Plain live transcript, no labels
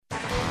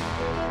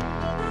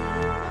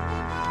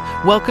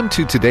Welcome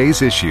to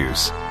Today's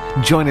Issues.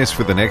 Join us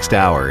for the next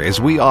hour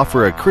as we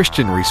offer a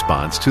Christian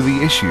response to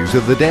the issues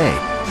of the day.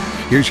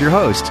 Here's your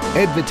host,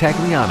 Ed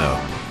Vitagliano.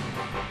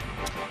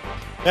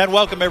 And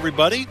welcome,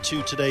 everybody,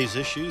 to Today's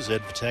Issues.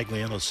 Ed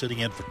Vitagliano sitting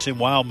in for Tim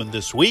Wildman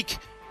this week.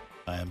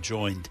 I am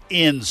joined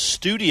in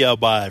studio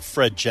by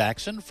Fred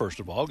Jackson.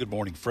 First of all, good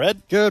morning,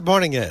 Fred. Good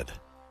morning, Ed.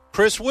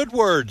 Chris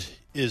Woodward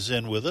is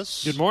in with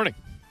us. Good morning.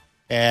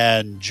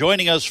 And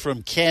joining us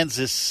from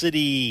Kansas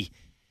City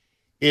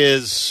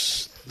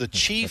is the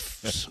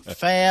Chiefs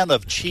fan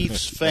of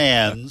Chiefs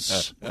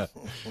fans,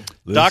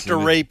 Dr.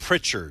 Ray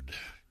Pritchard.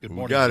 Good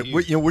morning. Got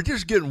it. We're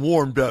just getting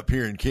warmed up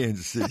here in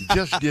Kansas City.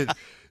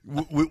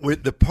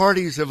 The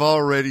parties have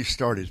already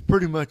started. It's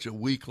pretty much a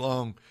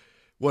week-long,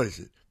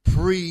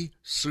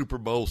 pre-Super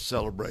Bowl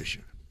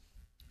celebration.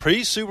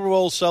 Pre-Super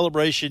Bowl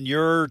celebration,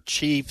 your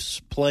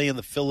Chiefs playing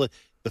the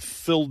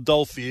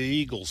Philadelphia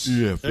Eagles.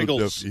 Yeah,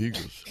 Philadelphia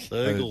Eagles.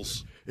 The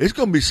Eagles. It's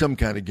going to be some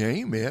kind of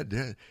game,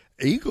 man.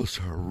 Eagles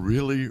are a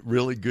really,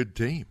 really good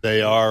team.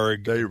 They are a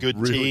good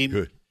really team.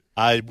 Good.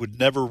 I would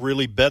never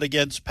really bet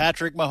against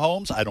Patrick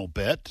Mahomes. I don't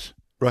bet.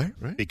 Right.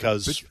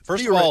 Because,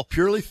 first of all,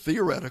 purely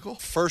theoretical.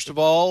 First of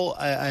all,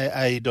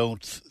 I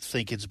don't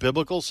think it's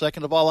biblical.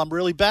 Second of all, I'm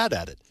really bad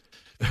at it.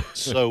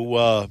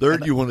 So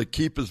third, you want to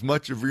keep as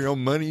much of your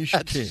own money as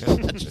you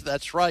can.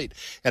 That's right.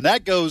 And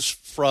that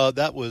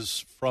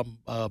was from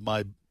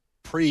my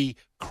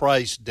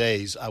pre-Christ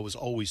days. I was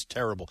always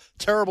terrible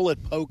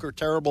at poker,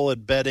 terrible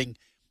at betting.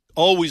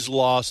 Always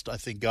lost. I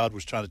think God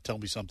was trying to tell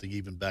me something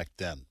even back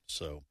then.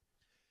 So,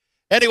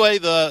 anyway,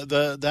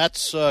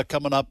 that's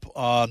coming up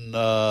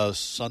on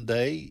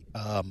Sunday.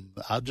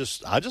 I'll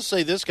just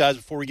say this, guys,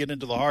 before we get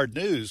into the hard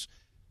news.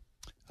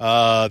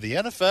 The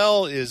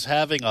NFL is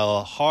having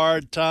a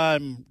hard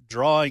time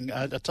drawing.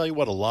 I tell you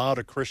what, a lot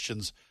of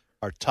Christians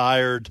are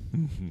tired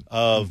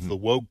of the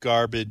woke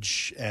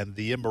garbage and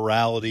the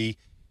immorality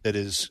that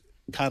is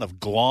kind of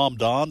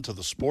glommed on to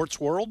the sports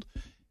world.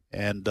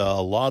 And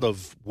a lot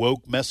of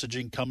woke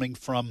messaging coming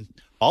from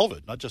all of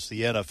it, not just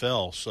the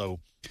NFL.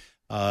 So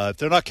if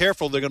they're not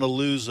careful, they're going to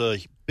lose a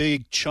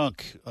big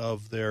chunk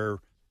of their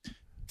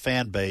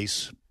fan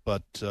base.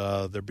 But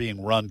they're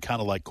being run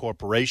kind of like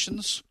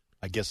corporations.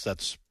 I guess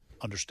that's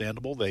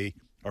understandable. They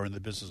are in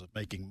the business of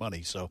making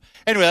money. So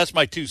anyway, that's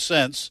my 2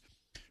 cents.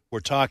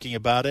 We're talking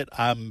about it.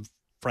 I'm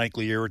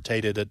frankly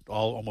irritated at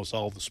almost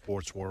all the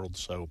sports world.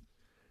 So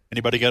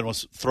anybody want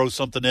to throw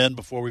something in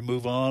before we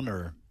move on,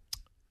 or?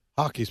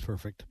 Hockey's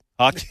perfect.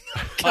 Hockey's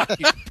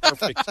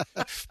perfect.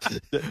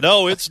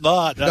 No, it's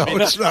not.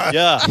 It's not.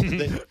 Yeah,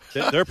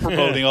 they're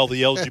promoting all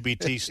the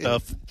LGBT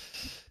stuff,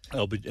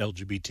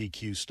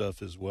 LGBTQ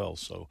stuff as well.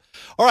 So,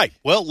 all right.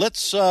 Well,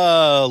 let's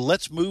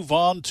move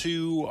on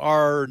to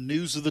our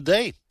news of the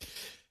day.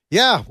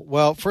 Yeah.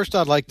 Well, first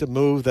I'd like to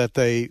move that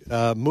they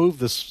move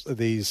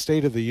the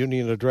State of the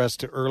Union address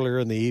to earlier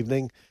in the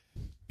evening.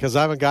 Because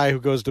I'm a guy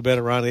who goes to bed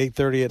around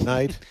 8:30 at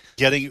night.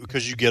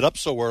 Because you get up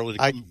so early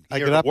to I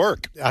get up to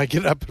work. I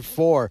get up at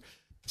 4.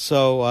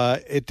 So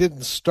it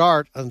didn't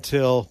start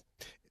until,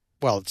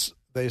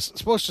 they're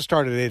supposed to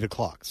start at 8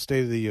 o'clock,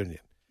 State of the Union.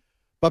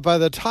 But by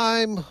the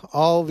time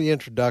all the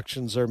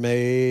introductions are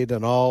made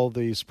and all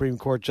the Supreme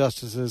Court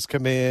justices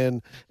come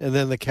in, and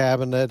then the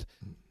cabinet,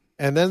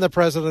 and then the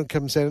president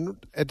comes in,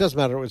 it doesn't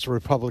matter if it's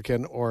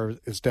Republican or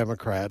it's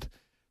Democrat.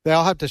 They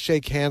all have to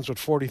shake hands with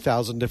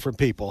 40,000 different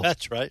people.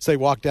 That's right. As they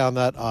walk down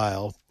that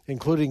aisle,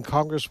 including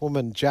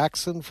Congresswoman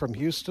Jackson from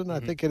Houston, I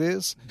think it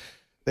is.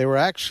 They were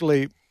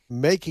actually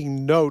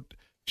making note.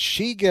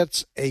 She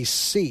gets a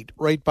seat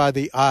right by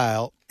the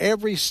aisle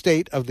every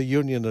State of the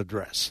Union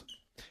address.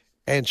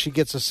 And she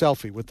gets a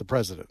selfie with the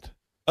president.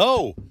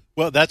 Oh,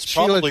 well, that's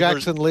Sheila probably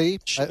Jackson Lee.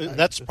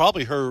 That's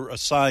probably her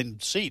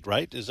assigned seat,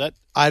 right? Is that?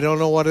 I don't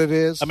know what it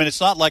is. I mean, it's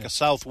not like a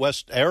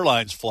Southwest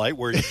Airlines flight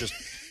where you just...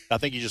 I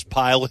think you just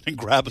pile in and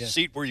grab a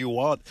seat where you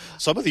want.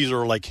 Some of these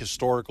are like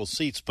historical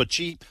seats, but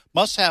she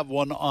must have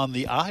one on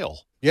the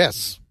aisle.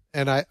 Yes,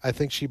 and I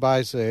think she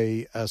buys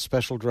a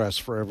special dress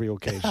for every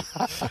occasion.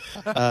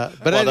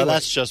 But anyway.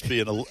 That's just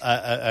being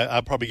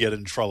I'll probably get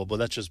in trouble, but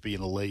that's just being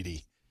a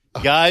lady.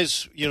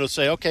 Guys,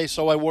 say, okay,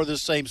 so I wore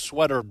this same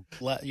sweater,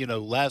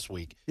 last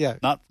week. Yeah,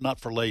 not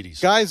for ladies.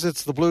 Guys,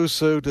 it's the blue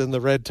suit and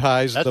the red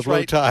ties, that's the blue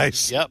right.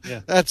 ties. Yep.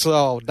 Yeah. That's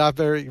all. Not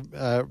very,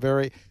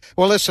 very.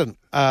 Well, listen,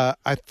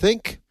 I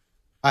think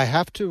I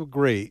have to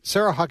agree.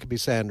 Sarah Huckabee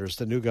Sanders,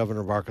 the new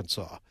governor of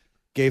Arkansas,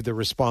 gave the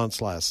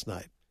response last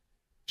night.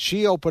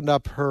 She opened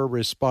up her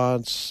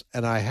response,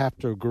 and I have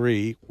to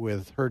agree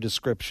with her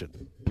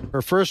description.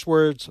 Her first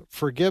words,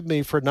 "Forgive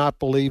me for not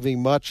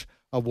believing much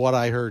of what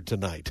I heard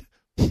tonight."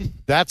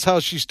 That's how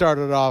she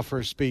started off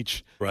her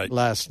speech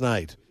last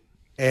night.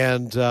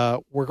 And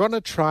we're going to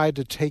try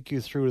to take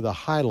you through the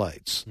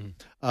highlights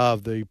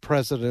of the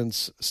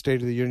president's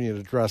State of the Union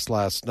address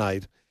last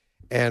night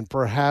and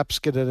perhaps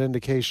get an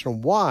indication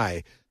of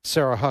why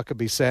Sarah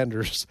Huckabee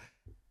Sanders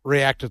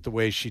reacted the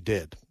way she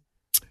did.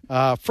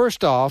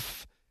 First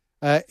off,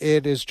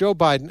 it is Joe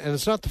Biden, and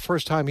it's not the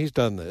first time he's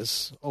done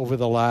this over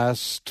the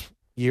last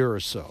year or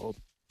so.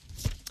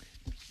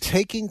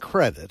 taking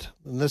credit,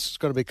 and this is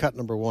going to be cut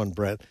number one,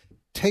 Brett,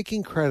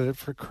 taking credit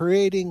for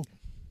creating,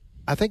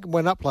 I think it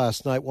went up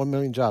last night, 1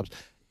 million jobs.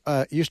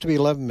 It used to be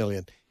 11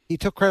 million. He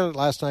took credit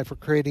last night for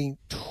creating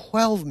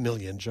 12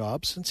 million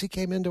jobs since he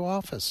came into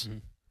office.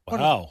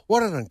 Wow.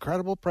 What an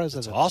incredible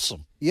president. That's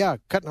awesome. Yeah,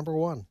 cut number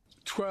one.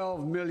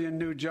 12 million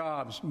new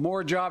jobs.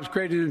 More jobs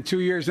created in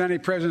 2 years than any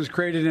president's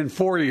created in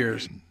 4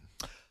 years.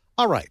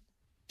 All right.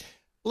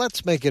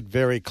 Let's make it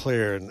very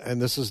clear, and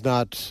this is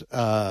not,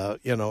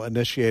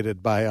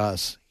 initiated by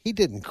us. He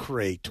didn't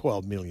create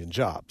 12 million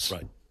jobs.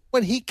 Right.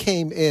 When he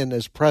came in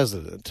as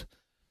president,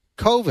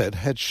 COVID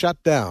had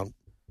shut down,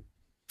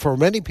 for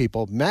many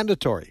people,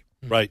 mandatory.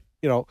 Right.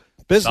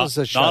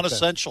 Businesses shut down.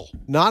 Non-essential.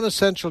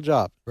 Non-essential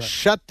job. Right.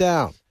 Shut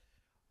down.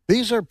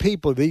 These are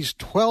people, these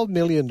 12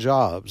 million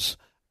jobs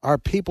are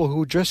people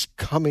who are just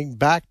coming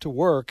back to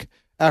work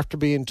after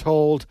being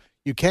told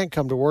you can't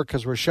come to work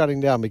because we're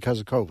shutting down because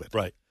of COVID.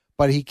 Right.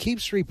 But he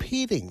keeps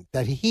repeating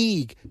that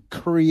he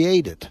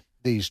created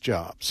these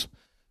jobs.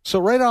 So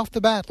right off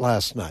the bat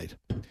last night,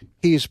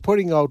 he's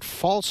putting out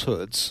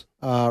falsehoods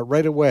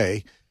right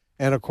away.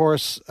 And, of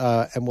course,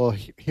 and we'll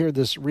hear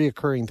this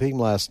reoccurring theme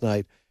last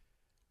night,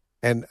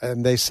 and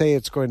they say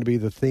it's going to be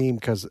the theme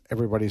because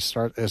everybody's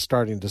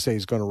starting to say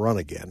he's going to run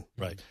again.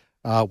 Right.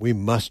 We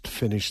must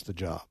finish the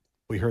job.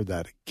 We heard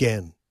that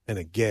again and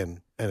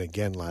again and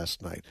again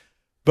last night.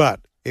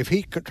 But if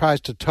he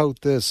tries to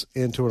tote this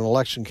into an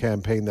election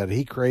campaign that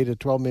he created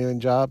 12 million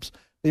jobs,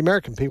 the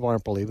American people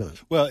aren't believing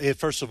it. Well,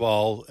 first of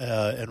all,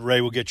 and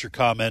Ray will get your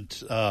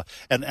comment,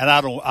 and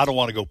I don't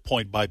want to go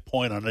point by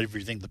point on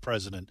everything the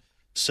president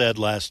said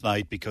last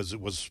night because it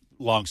was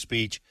a long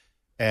speech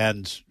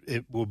and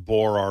it would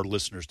bore our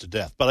listeners to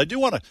death. But I do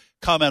want to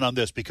comment on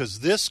this because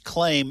this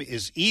claim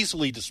is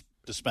easily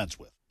dispensed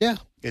with. Yeah.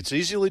 It's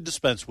easily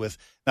dispensed with.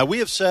 Now, we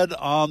have said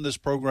on this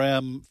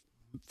program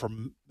for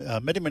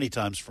many, many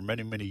times for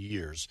many, many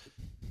years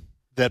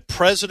that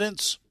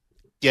presidents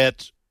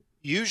get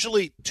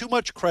usually too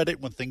much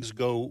credit when things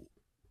go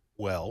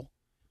well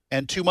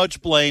and too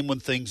much blame when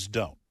things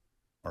don't.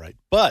 All right.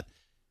 But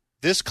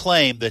this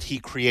claim that he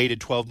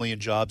created 12 million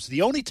jobs,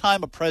 the only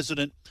time a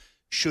president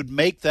should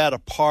make that a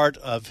part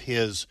of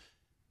his,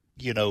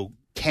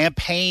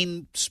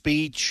 campaign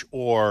speech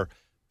or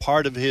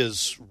part of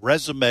his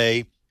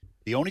resume,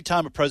 the only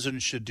time a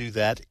president should do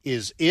that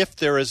is if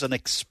there is an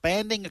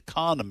expanding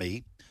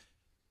economy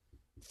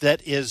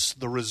that is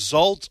the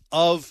result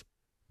of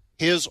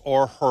his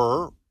or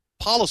her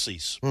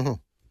policies. Mm-hmm.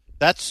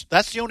 That's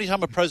the only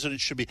time a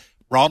president should be.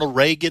 Ronald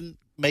Reagan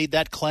made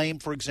that claim,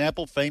 for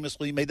example,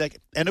 famously made that,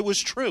 and it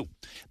was true.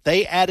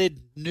 They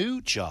added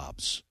new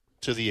jobs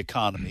to the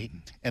economy,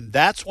 and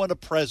that's when a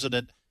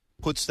president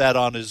puts that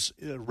on his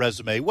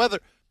resume, whether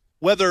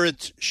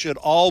it should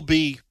all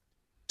be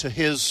to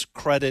his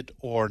credit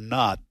or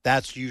not.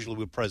 That's usually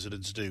what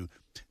presidents do.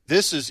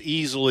 This is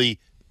easily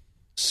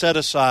set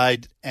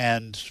aside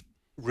and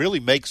really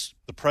makes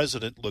the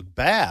president look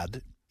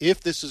bad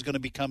if this is going to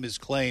become his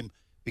claim,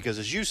 because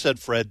as you said,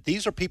 Fred,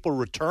 these are people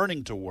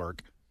returning to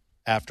work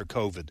after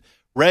COVID.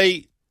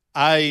 Ray,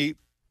 I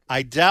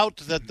doubt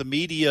that the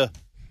media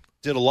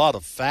did a lot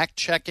of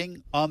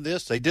fact-checking on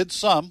this. They did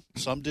some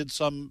did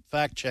some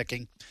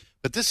fact-checking,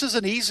 but this is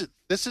an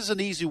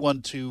easy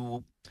one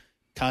to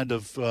kind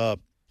of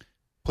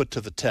put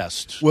to the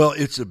test. Well,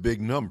 it's a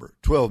big number.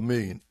 12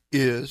 million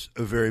is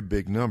a very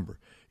big number.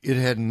 It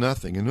had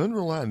nothing, and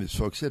underline this,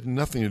 folks, it had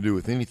nothing to do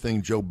with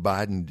anything Joe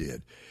Biden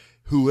did.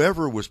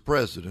 Whoever was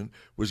president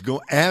was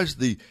going as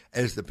the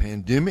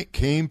pandemic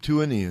came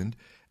to an end,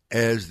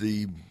 as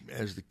the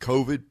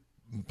COVID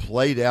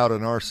played out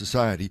in our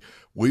society,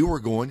 we were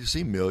going to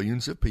see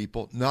millions of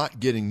people not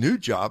getting new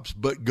jobs,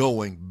 but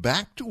going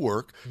back to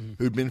work,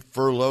 who'd been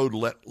furloughed,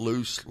 let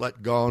loose,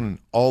 let gone, and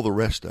all the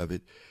rest of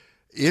it.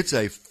 It's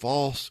a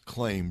false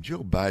claim.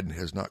 Joe Biden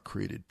has not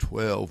created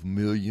 12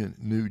 million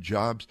new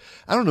jobs.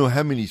 I don't know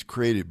how many he's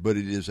created, but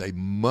it is a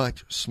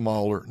much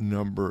smaller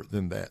number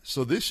than that.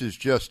 So this is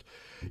just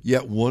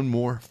yet one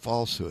more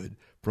falsehood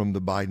from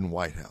the Biden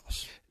White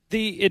House.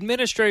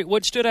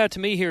 What stood out to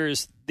me here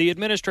is the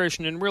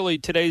administration and really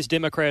today's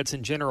Democrats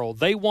in general,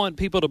 they want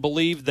people to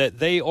believe that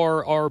they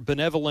are our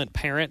benevolent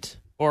parent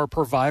or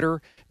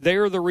provider.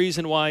 They're the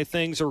reason why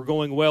things are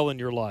going well in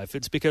your life.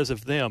 It's because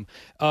of them.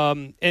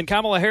 And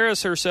Kamala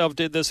Harris herself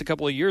did this a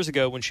couple of years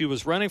ago when she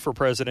was running for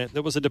president.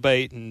 There was a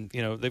debate, and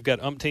they've got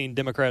umpteen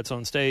Democrats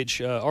on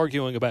stage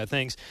arguing about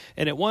things.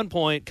 And at one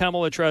point,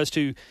 Kamala tries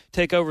to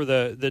take over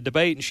the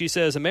debate, and she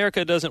says,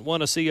 America doesn't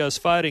want to see us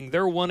fighting.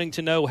 They're wanting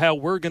to know how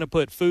we're going to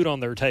put food on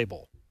their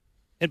table.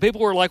 And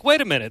people were like,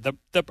 wait a minute,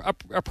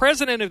 a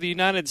president of the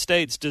United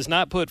States does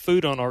not put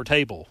food on our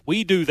table.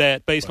 We do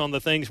that based on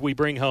the things we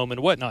bring home and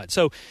whatnot.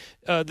 So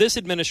this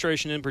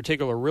administration in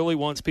particular really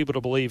wants people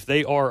to believe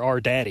they are our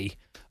daddy,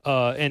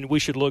 and we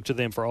should look to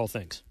them for all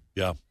things.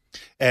 Yeah,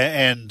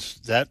 and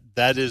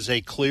that is a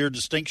clear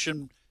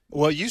distinction.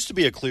 Well, it used to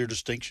be a clear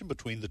distinction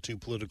between the two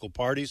political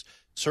parties.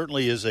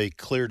 Certainly is a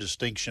clear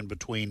distinction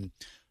between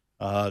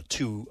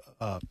two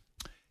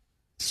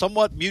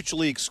somewhat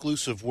mutually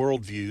exclusive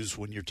worldviews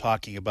when you're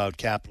talking about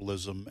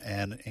capitalism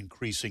and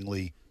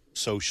increasingly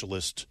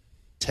socialist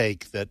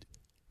take that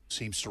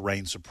seems to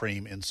reign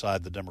supreme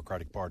inside the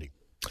Democratic Party.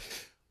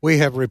 We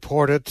have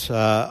reported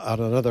on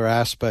another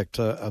aspect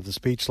of the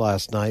speech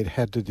last night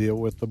had to deal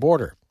with the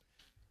border.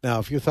 Now,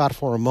 if you thought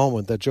for a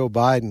moment that Joe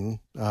Biden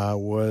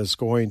was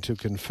going to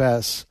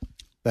confess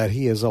that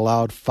he has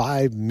allowed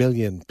 5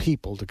 million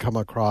people to come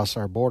across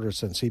our border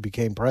since he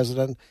became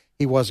president,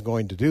 he wasn't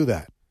going to do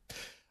that.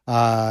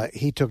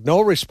 He took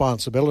no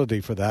responsibility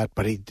for that,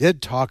 but he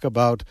did talk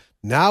about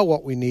now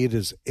what we need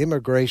is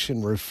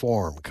immigration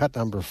reform, cut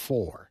number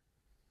 4.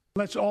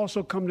 Let's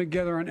also come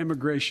together on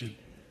immigration.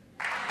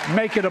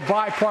 Make it a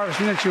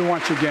bipartisan issue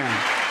once again.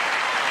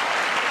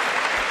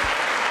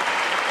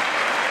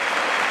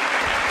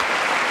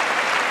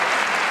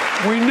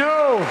 We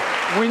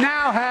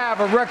now have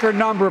a record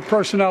number of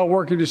personnel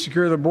working to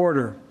secure the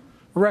border,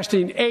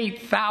 arresting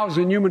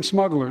 8,000 human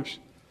smugglers,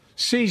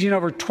 seizing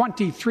over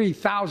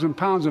 23,000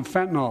 pounds of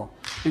fentanyl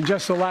in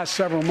just the last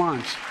several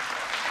months.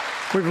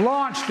 We've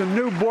launched a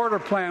new border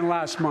plan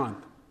last month.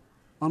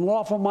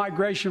 Unlawful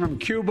migration from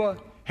Cuba,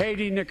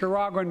 Haiti,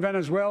 Nicaragua, and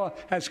Venezuela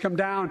has come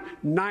down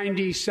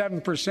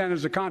 97%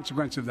 as a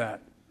consequence of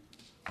that.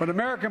 But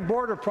American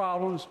border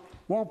problems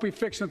won't be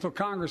fixed until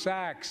Congress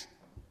acts.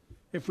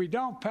 If we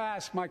don't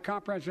pass my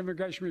comprehensive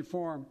immigration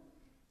reform,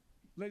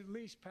 at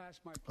least pass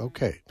my plan.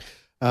 Okay.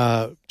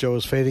 Joe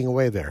is fading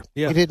away there.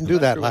 Yeah, he didn't do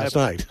that last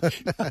night.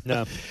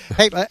 No.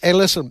 Hey,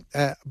 listen,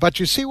 but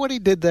you see what he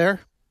did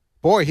there?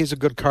 Boy, he's a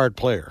good card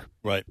player.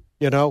 Right.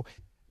 You know,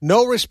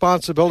 no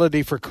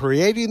responsibility for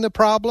creating the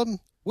problem,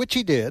 which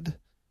he did.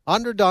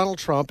 Under Donald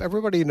Trump,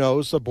 everybody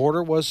knows the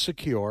border was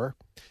secure.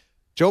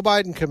 Joe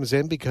Biden comes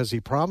in because he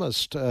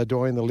promised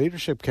during the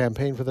leadership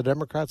campaign for the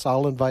Democrats,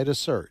 I'll invite a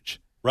surge.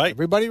 Right.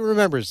 Everybody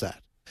remembers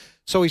that.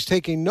 So he's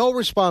taking no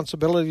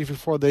responsibility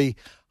for the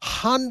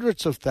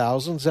hundreds of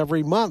thousands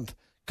every month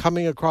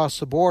coming across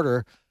the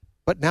border.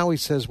 But now he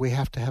says we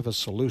have to have a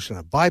solution,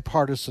 a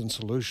bipartisan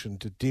solution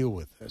to deal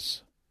with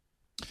this.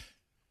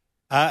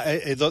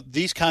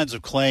 These kinds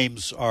of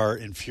claims are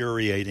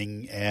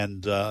infuriating,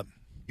 and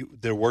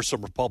there were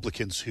some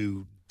Republicans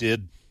who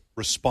did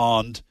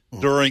respond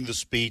during the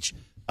speech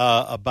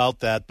about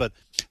that. But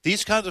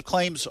these kinds of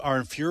claims are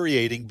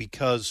infuriating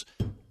because,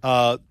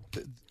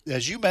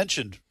 as you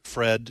mentioned,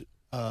 Fred,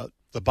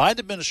 the Biden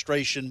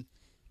administration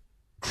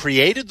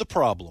created the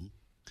problem,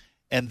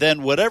 and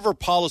then whatever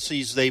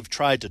policies they've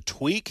tried to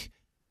tweak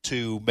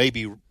to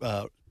maybe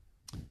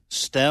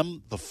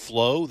stem the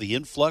flow, the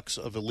influx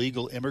of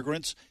illegal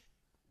immigrants,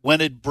 when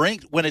it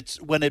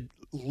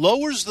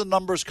lowers the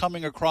numbers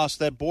coming across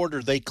that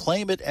border, they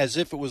claim it as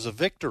if it was a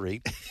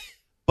victory.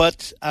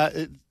 But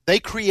they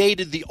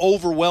created the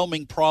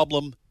overwhelming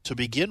problem to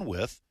begin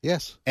with.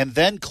 Yes. And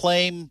then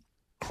claim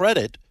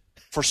credit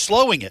for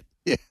slowing it.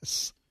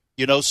 Yes.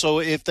 You know, so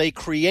if they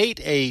create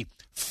a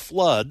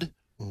flood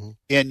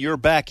in your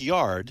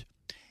backyard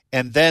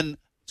and then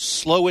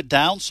slow it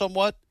down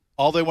somewhat,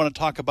 all they want to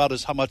talk about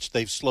is how much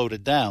they've slowed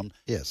it down.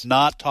 Yes.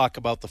 Not talk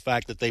about the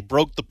fact that they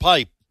broke the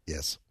pipe.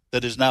 Yes.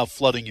 That is now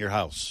flooding your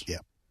house. Yeah.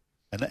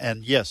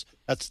 And yes,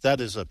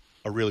 that is a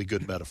really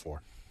good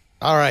metaphor.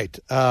 All right.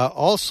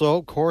 Also,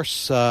 of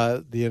course,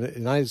 the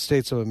United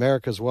States of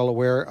America is well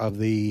aware of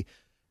the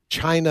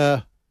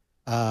China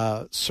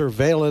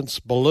surveillance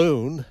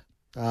balloon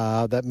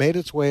that made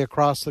its way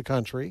across the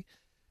country,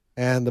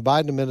 and the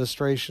Biden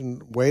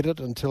administration waited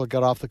until it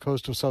got off the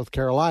coast of South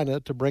Carolina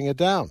to bring it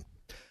down.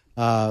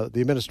 The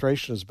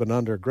administration has been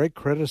under great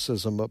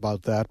criticism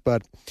about that,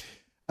 but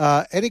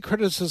any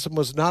criticism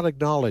was not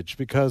acknowledged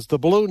because the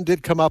balloon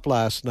did come up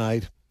last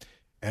night,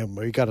 and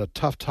we got a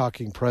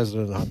tough-talking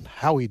president on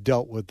how he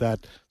dealt with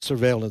that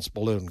surveillance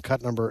balloon.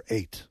 Cut number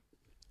 8.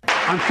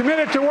 I'm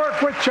committed to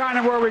work with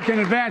China where we can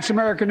advance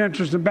American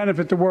interests and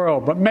benefit the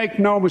world, but make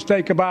no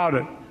mistake about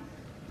it.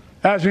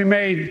 As we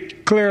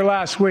made clear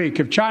last week,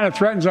 if China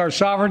threatens our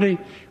sovereignty,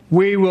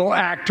 we will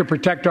act to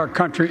protect our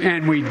country,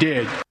 and we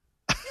did.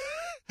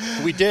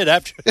 We did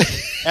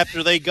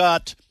after they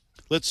got,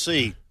 let's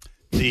see,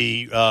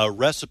 the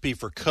recipe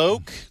for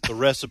Coke, the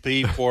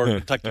recipe for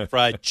Kentucky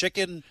Fried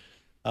Chicken.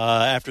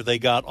 After they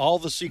got all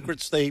the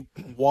secrets they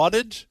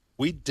wanted,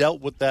 we dealt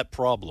with that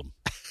problem.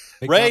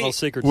 Ray,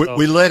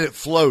 we let it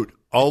float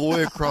all the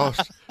way across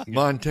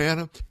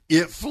Montana.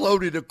 It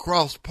floated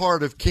across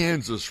part of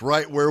Kansas,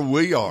 right where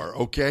we are,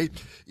 okay?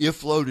 It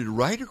floated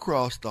right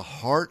across the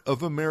heart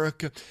of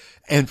America.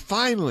 And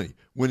finally,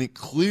 when it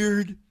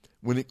cleared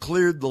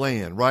the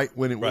land, right,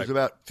 when it was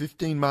about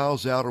 15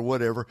 miles out or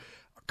whatever,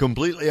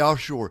 completely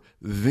offshore,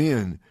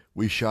 then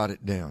we shot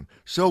it down.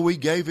 So we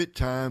gave it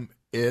time,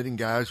 Ed and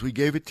guys,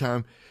 gave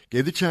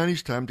the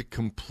Chinese time to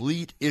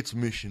complete its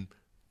mission.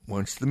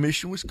 Once the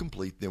mission was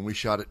complete, then we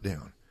shot it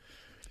down.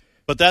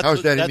 But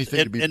that's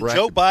anything to be in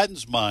Joe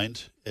Biden's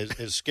mind,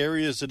 as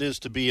scary as it is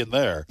to be in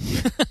there,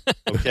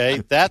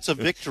 okay, that's a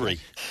victory.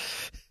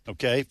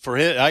 Okay, for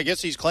him, I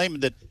guess he's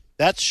claiming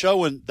that's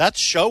showing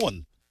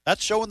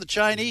That's showing the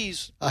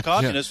Chinese, the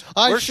communists.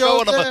 I We're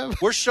showed showing them.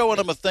 We're showing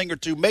them a thing or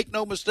two. Make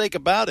no mistake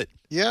about it.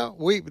 Yeah,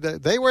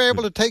 they were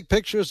able to take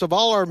pictures of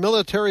all our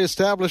military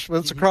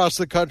establishments across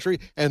the country,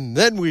 and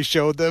then we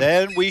showed them.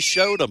 Then we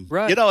showed them.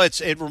 Right. You know,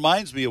 it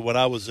reminds me of when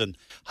I was in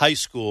high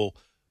school.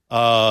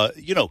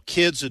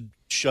 Kids would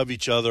shove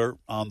each other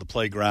on the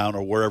playground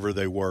or wherever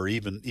they were,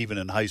 even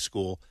in high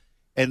school.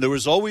 And there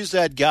was always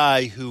that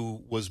guy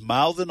who was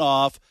mouthing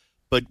off,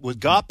 but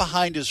got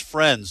behind his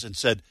friends and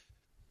said,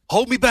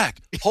 hold me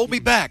back,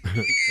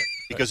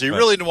 because he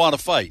really didn't want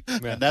to fight.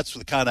 Yeah. And that's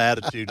the kind of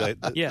attitude,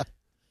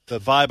 the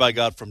vibe I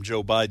got from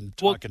Joe Biden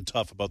talking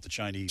tough about the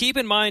Chinese. Keep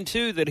in mind,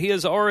 too, that he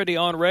is already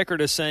on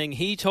record as saying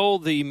he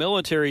told the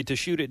military to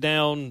shoot it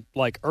down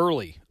like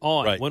early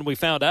on when we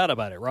found out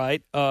about it,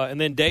 right?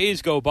 And then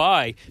days go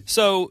by.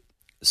 So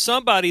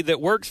somebody that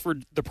works for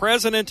the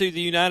president of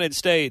the United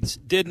States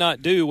did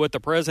not do what the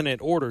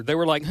president ordered. They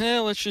were like,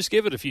 let's just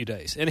give it a few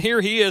days. And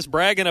here he is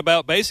bragging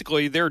about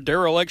basically their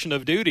dereliction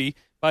of duty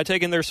by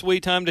taking their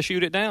sweet time to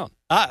shoot it down.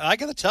 I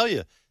got to tell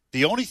you,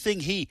 the only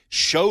thing he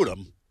showed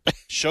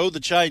the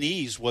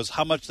Chinese was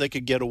how much they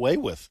could get away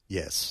with.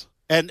 Yes.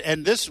 And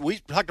this, we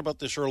talked about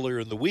this earlier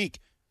in the week.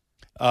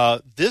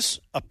 This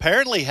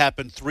apparently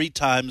happened 3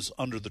 times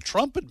under the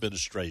Trump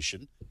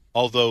administration,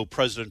 although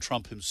President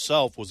Trump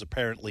himself was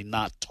apparently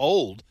not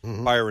told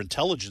by our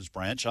intelligence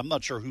branch. I'm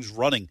not sure who's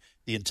running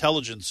the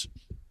intelligence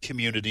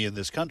community in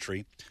this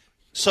country.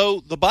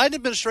 So the Biden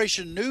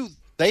administration knew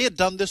they had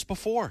done this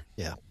before.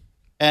 Yeah.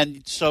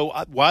 And so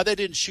why they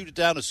didn't shoot it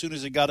down as soon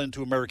as it got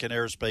into American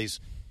airspace,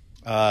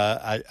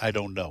 I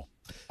don't know.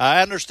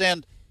 I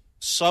understand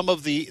some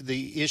of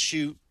the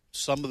issue,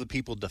 some of the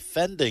people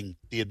defending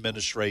the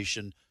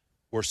administration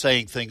were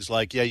saying things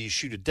like, yeah, you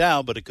shoot it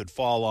down, but it could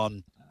fall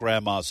on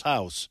grandma's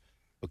house.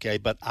 Okay,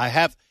 but I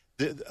have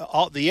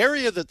the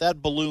area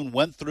that balloon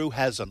went through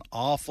has an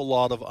awful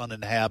lot of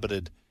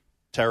uninhabited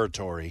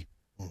territory.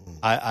 Mm-hmm.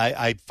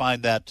 I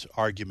find that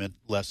argument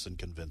less than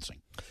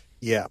convincing.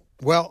 Yeah.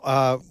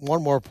 Well,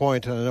 one more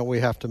point, and I know we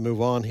have to move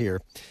on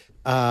here.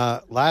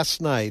 Last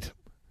night,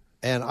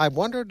 and I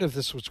wondered if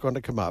this was going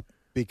to come up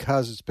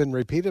because it's been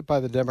repeated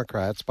by the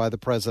Democrats, by the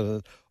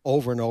president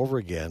over and over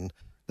again,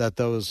 that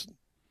those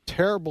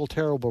terrible,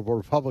 terrible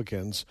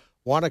Republicans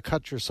want to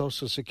cut your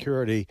Social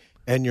Security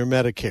and your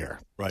Medicare.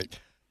 Right.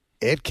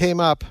 It came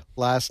up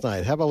last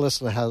night. Have a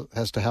listen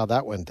as to how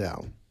that went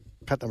down.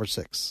 Cut number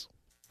 6.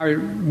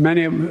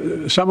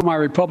 Some of my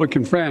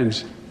Republican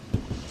friends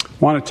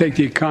want to take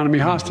the economy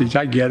hostage.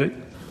 I get it,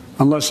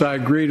 unless I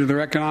agree to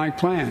their economic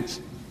plans.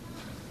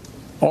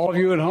 All of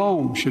you at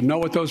home should know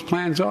what those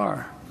plans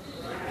are.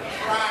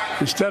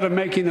 Instead of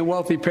making the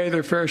wealthy pay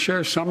their fair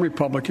share, some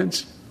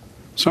Republicans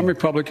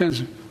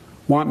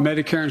want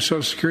Medicare and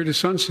Social Security to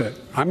sunset.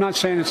 I'm not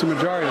saying it's a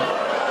majority.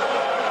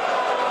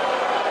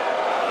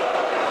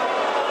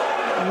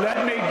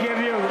 Let me give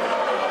you,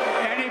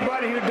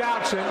 anybody who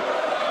doubts it,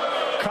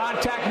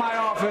 contact my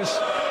office.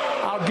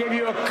 I'll give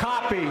you a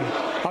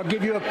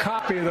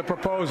copy of the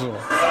proposal.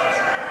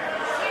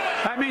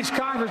 That means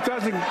Congress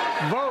doesn't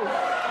vote.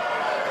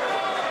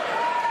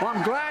 Well,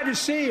 I'm glad to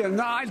see you.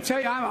 No, I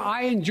tell you,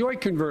 I enjoy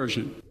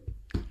conversion.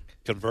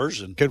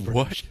 Conversion?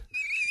 What?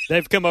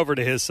 They've come over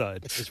to his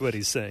side, is what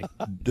he's saying.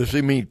 Does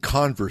he mean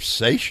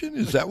conversation?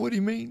 Is that what he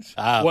means?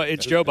 Well,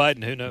 it's Joe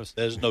Biden. Who knows?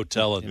 There's no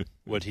telling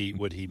what he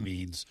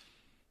means.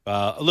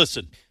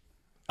 Listen,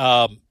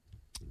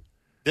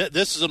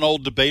 this is an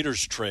old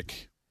debater's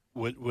trick.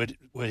 What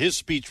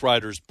his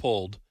speechwriters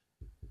pulled,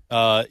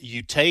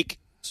 you take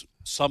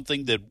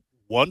something that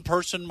one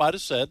person might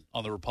have said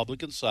on the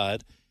Republican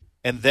side,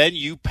 and then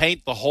you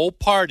paint the whole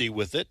party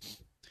with it.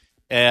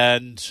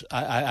 And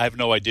I have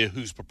no idea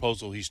whose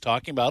proposal he's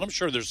talking about. I'm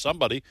sure there's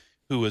somebody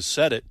who has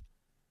said it.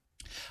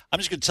 I'm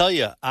just going to tell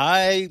you,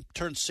 I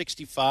turned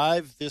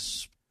 65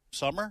 this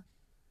summer.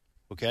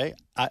 Okay,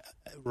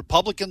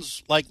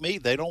 Republicans like me,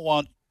 they don't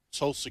want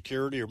Social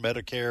Security or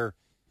Medicare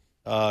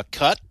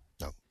cut.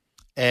 No.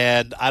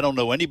 And I don't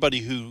know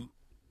anybody who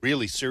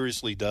really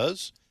seriously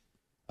does.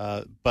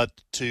 But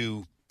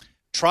to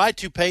try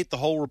to paint the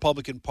whole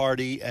Republican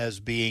Party as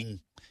being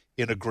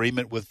in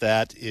agreement with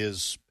that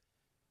is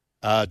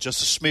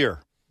just a smear.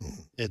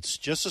 It's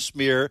just a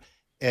smear.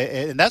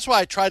 And that's why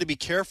I try to be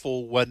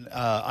careful when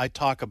I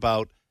talk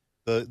about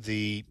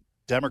the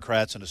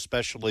Democrats and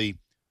especially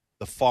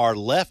the far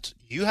left.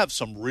 You have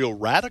some real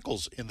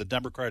radicals in the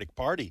Democratic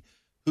Party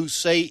who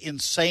say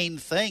insane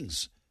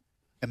things.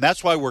 And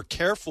that's why we're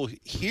careful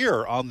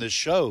here on this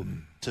show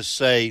to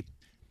say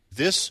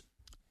this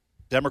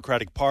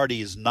Democratic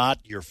Party is not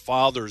your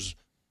father's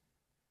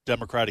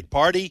Democratic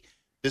Party.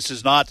 This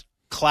is not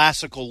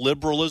classical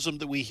liberalism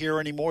that we hear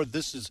anymore.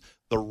 This is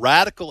the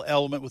radical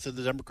element within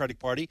the Democratic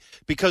Party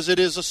because it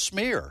is a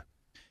smear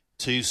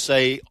to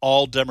say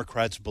all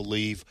Democrats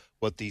believe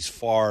what these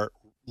far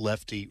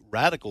lefty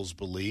radicals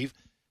believe.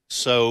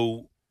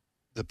 So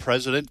the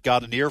president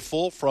got an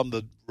earful from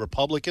the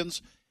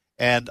Republicans,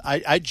 and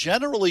I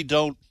generally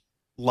don't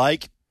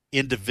like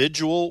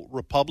individual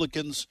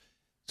Republicans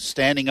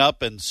standing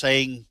up and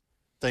saying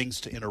things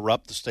to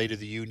interrupt the State of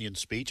the Union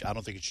speech. I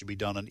don't think it should be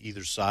done on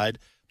either side.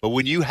 But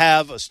when you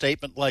have a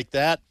statement like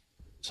that,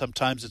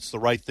 sometimes it's the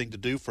right thing to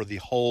do for the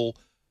whole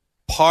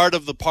part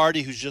of the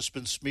party who's just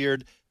been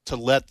smeared, to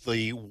let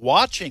the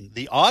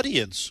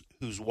audience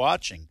who's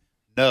watching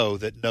know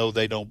that, no,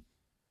 they don't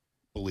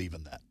believe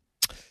in that.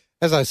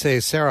 As I say,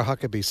 Sarah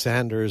Huckabee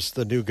Sanders,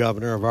 the new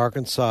governor of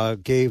Arkansas,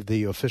 gave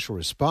the official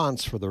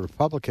response for the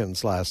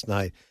Republicans last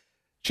night.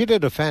 She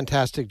did a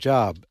fantastic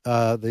job.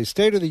 The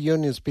State of the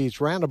Union speech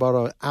ran about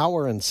an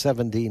hour and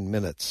 17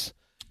 minutes.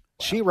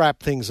 Wow. She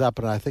wrapped things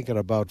up, I think, in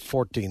about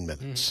 14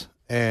 minutes.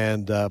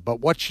 And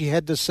but what she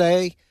had to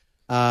say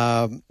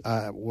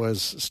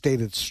was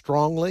stated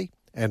strongly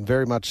and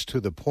very much to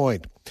the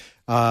point.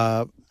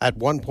 At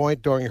one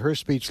point during her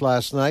speech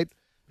last night,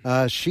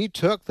 she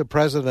took the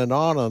president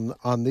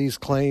on these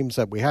claims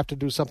that we have to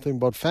do something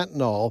about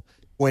fentanyl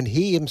when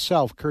he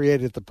himself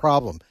created the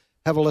problem.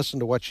 Have a listen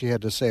to what she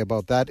had to say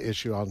about that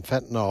issue on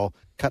fentanyl,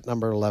 cut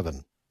number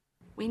 11.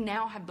 We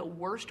now have the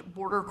worst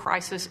border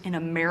crisis in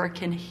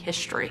American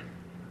history.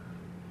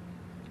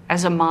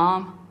 As a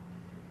mom,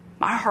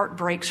 my heart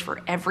breaks for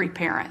every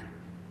parent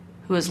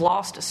who has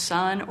lost a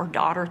son or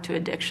daughter to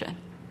addiction.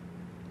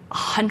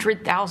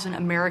 100,000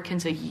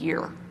 Americans a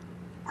year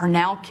are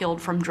now killed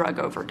from drug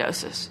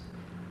overdoses,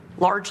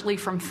 largely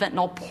from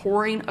fentanyl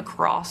pouring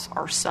across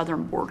our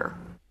southern border.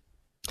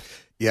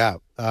 Yeah,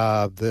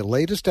 the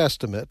latest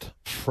estimate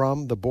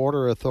from the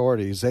border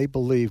authorities, they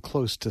believe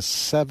close to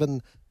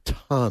 7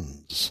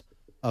 tons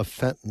of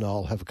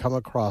fentanyl have come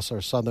across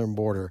our southern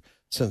border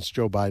since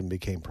Joe Biden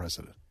became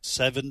president.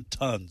 7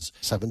 tons.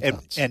 7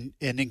 tons. And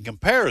in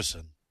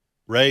comparison,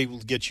 Ray will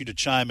get you to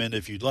chime in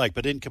if you'd like,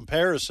 but in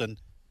comparison,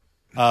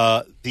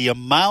 the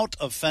amount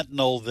of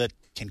fentanyl that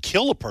can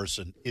kill a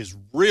person is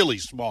really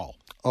small.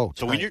 Oh,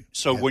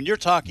 so when you're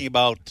talking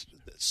about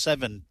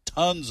 7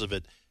 tons of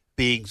it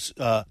being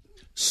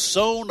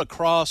sown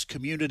across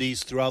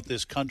communities throughout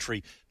this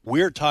country,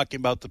 we're talking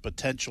about the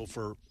potential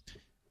for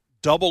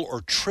double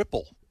or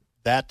triple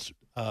that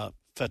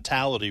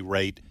fatality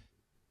rate,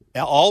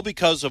 all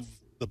because of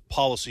the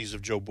policies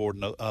of Joe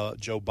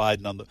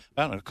Biden on the.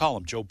 I'm going to call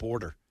him Joe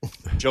Border,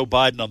 Joe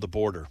Biden on the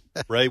border.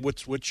 Ray,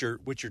 what's your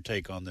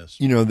take on this?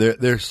 You know,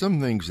 there's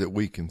some things that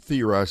we can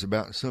theorize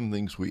about, and some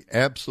things we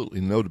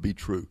absolutely know to be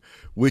true,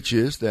 which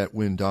is that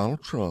when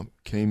Donald Trump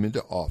came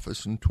into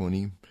office in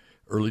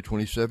early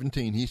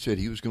 2017, he said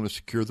he was going to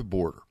secure the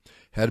border.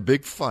 Had a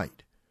big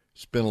fight,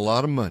 spent a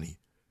lot of money.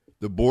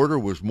 The border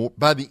was more,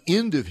 by the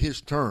end of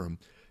his term,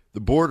 the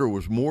border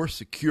was more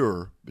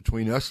secure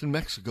between us and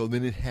Mexico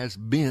than it has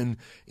been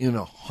in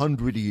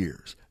 100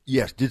 years.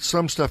 Yes, did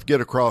some stuff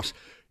get across?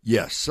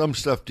 Yes, some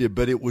stuff did,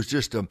 but it was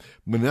just a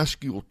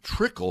minuscule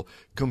trickle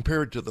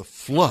compared to the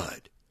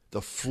flood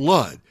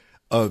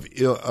of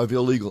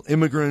illegal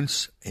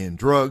immigrants and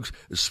drugs,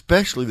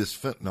 especially this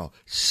fentanyl.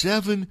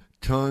 7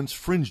 tons.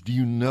 Friends, do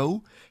you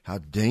know how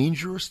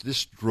dangerous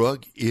this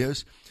drug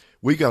is?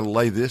 We got to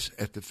lay this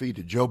at the feet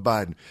of Joe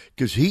Biden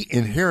because he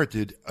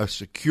inherited a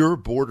secure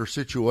border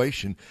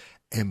situation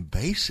and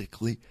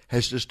basically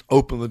has just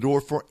opened the door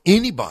for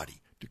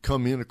anybody to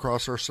come in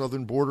across our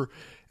southern border.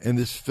 And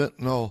this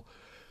fentanyl,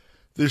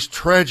 this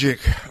tragic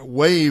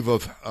wave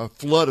of a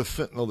flood of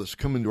fentanyl that's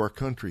come into our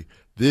country,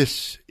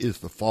 this is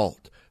the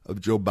fault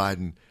of Joe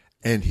Biden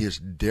and his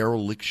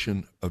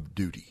dereliction of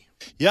duty.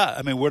 Yeah,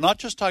 I mean, we're not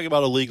just talking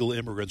about illegal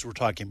immigrants. We're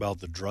talking about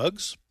the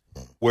drugs.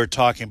 We're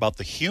talking about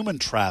the human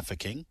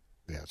trafficking.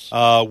 Yes.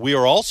 We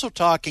are also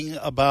talking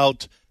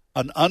about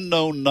an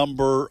unknown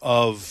number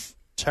of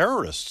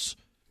terrorists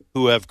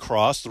who have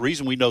crossed. The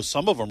reason we know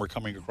some of them are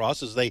coming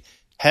across is they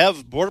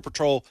have Border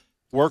Patrol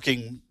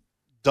working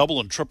double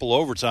and triple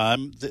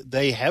overtime.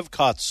 They have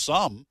caught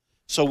some,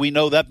 so we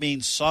know that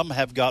means some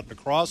have gotten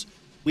across.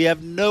 We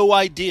have no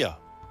idea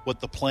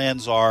what the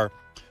plans are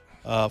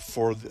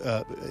for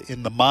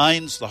in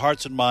the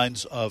hearts and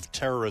minds of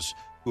terrorists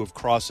who have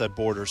crossed that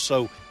border.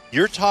 So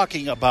you're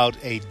talking about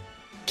a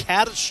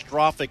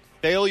catastrophic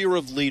failure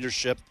of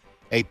leadership,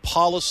 a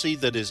policy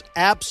that is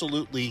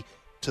absolutely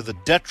to the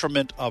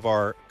detriment of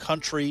our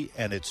country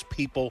and its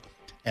people,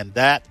 and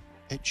that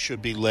it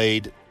should be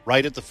laid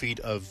right at the feet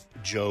of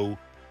Joe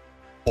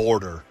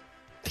Border.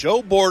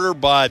 Joe Border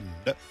Biden.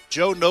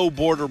 Joe No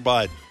Border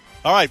Biden.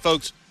 All right,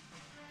 folks.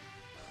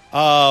 We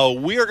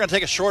are going to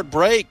take a short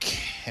break,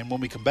 and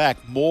when we come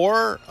back,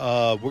 more.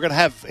 We're going to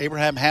have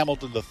Abraham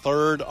Hamilton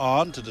III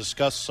on to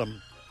discuss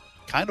some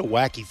kind of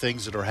wacky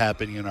things that are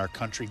happening in our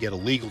country, get a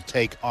legal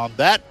take on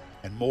that,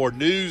 and more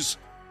news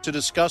to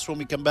discuss when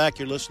we come back.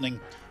 You're listening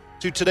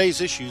to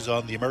Today's Issues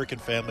on the American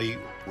Family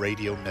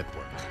Radio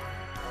Network.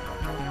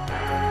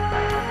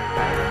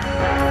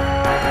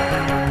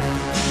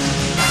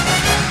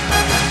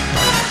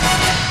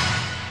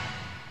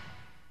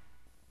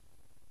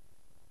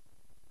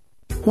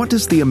 What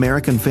does the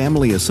American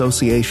Family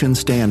Association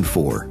stand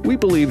for? We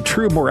believe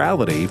true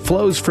morality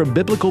flows from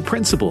biblical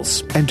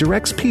principles and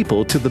directs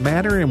people to the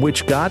manner in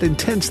which God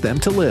intends them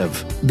to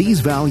live.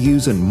 These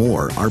values and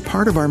more are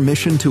part of our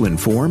mission to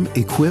inform,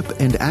 equip,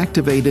 and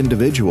activate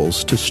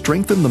individuals to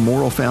strengthen the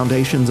moral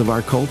foundations of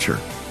our culture.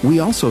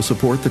 We also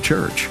support the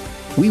church.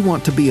 We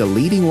want to be a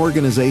leading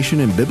organization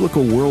in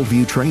biblical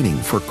worldview training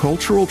for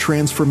cultural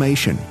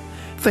transformation.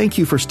 Thank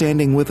you for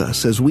standing with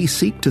us as we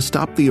seek to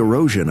stop the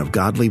erosion of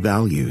godly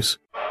values.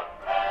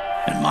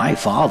 And my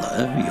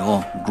father,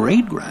 your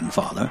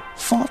great-grandfather,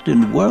 fought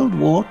in World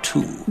War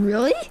II.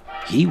 Really?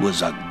 He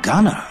was a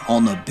gunner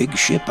on the big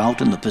ship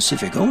out in the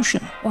Pacific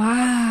Ocean.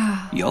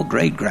 Wow. Your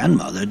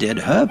great-grandmother did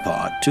her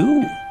part,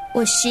 too.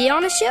 Was she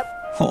on a ship?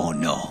 Oh,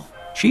 no.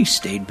 She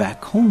stayed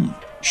back home.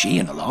 She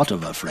and a lot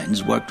of her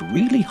friends worked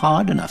really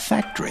hard in a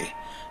factory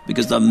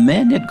because the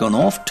men had gone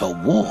off to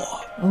war.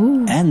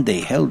 Ooh. And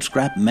they held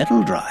scrap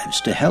metal drives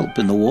to help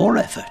in the war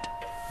effort.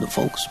 The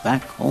folks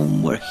back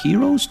home were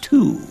heroes,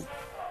 too.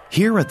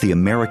 Here at the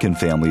American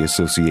Family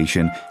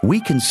Association, we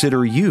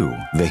consider you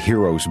the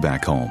heroes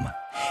back home.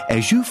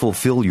 As you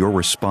fulfill your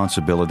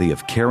responsibility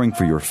of caring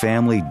for your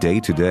family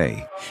day to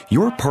day,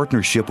 your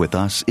partnership with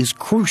us is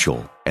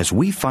crucial as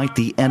we fight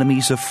the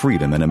enemies of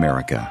freedom in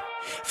America.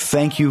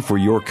 Thank you for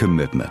your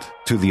commitment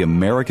to the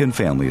American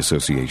Family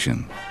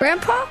Association.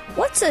 Grandpa,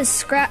 what's a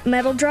scrap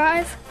metal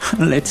drive?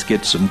 Let's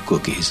get some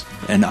cookies,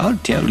 and I'll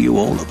tell you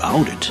all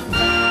about it.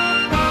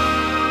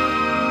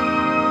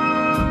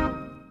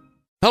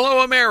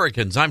 Hello,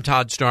 Americans. I'm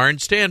Todd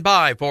Starnes. Stand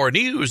by for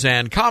news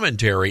and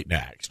commentary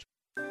next.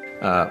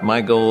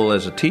 My goal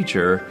as a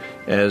teacher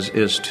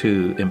is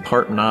to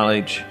impart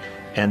knowledge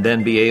and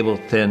then be able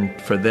then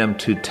for them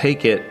to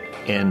take it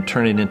and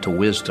turn it into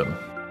wisdom.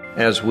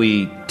 As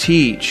we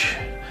teach,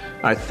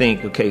 I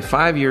think, okay,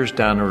 5 years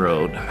down the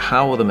road,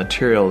 how will the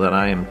material that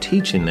I am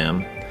teaching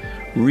them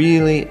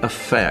really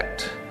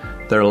affect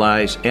their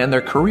lives and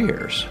their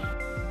careers?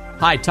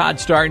 Hi, Todd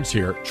Starnes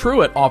here.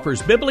 Truett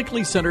offers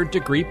biblically centered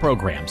degree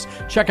programs.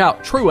 Check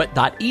out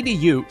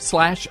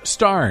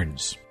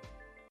truett.edu/Starnes.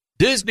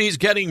 Disney's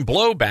getting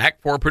blowback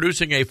for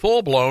producing a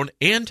full-blown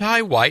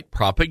anti-white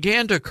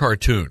propaganda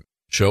cartoon.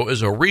 Show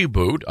is a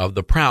reboot of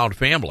The Proud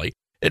Family.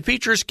 It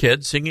features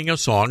kids singing a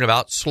song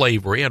about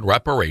slavery and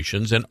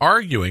reparations and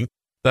arguing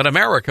that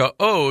America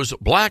owes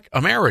black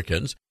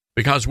Americans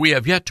because we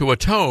have yet to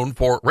atone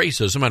for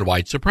racism and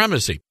white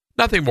supremacy.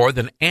 Nothing more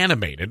than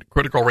animated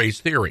critical race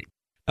theory.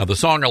 Now, the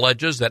song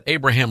alleges that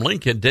Abraham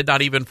Lincoln did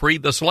not even free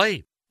the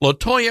slave.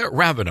 LaToya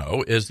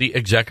Raveneau is the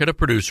executive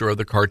producer of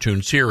the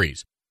cartoon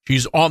series.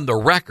 She's on the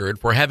record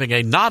for having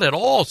a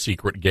not-at-all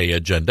secret gay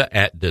agenda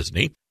at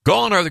Disney.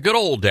 Gone are the good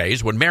old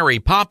days when Mary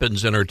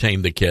Poppins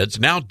entertained the kids.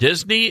 Now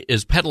Disney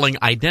is peddling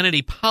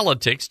identity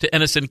politics to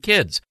innocent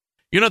kids.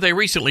 You know, they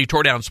recently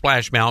tore down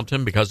Splash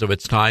Mountain because of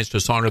its ties to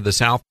Song of the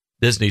South.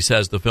 Disney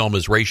says the film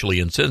is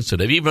racially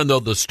insensitive, even though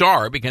the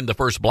star became the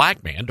first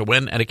black man to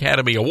win an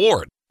Academy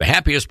Award. The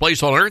happiest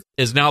place on earth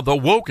is now the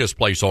wokest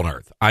place on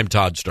earth. I'm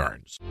Todd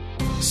Starnes.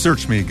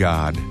 Search me,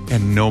 God,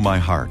 and know my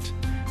heart.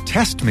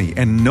 Test me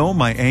and know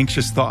my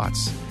anxious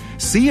thoughts.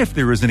 See if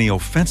there is any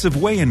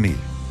offensive way in me,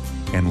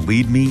 and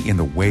lead me in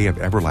the way of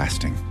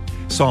everlasting.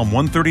 Psalm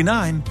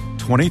 139,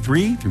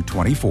 23 through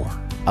 24.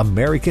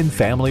 American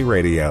Family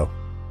Radio.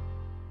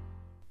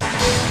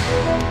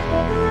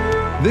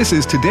 This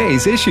is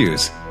today's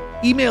issues.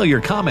 Email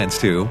your comments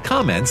to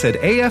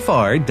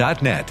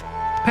comments@afr.net.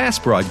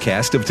 Past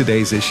broadcasts of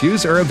today's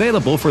issues are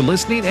available for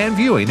listening and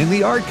viewing in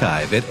the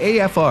archive at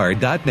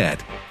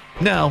afr.net.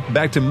 Now,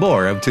 back to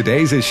more of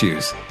today's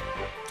issues.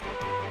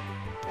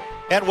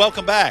 And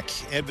welcome back.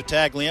 Ed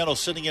Vitagliano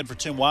sitting in for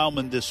Tim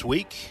Wildman this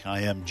week.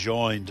 I am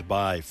joined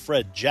by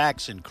Fred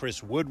Jackson,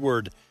 Chris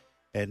Woodward,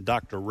 and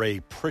Dr. Ray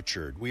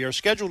Pritchard. We are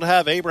scheduled to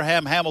have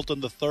Abraham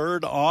Hamilton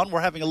III on.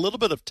 We're having a little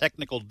bit of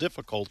technical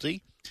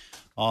difficulty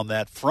on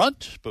that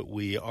front, but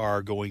we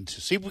are going to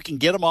see if we can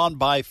get him on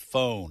by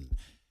phone.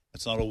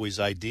 That's not always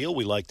ideal.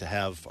 We like to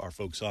have our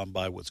folks on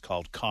by what's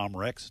called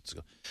Comrex. It's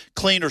a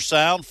cleaner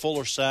sound,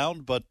 fuller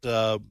sound, but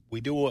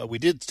we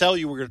did tell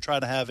you we're going to try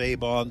to have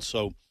Abe on,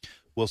 so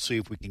we'll see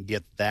if we can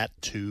get that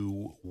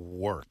to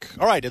work.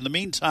 All right, in the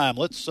meantime,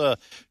 let's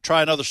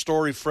try another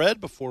story, Fred,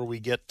 before we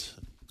get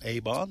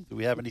Abe on. Do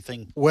we have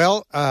anything?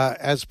 Well,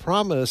 as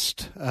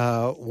promised,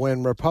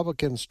 when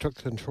Republicans took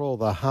control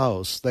of the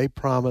House, they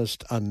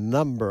promised a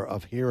number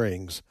of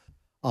hearings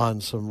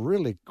on some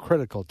really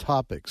critical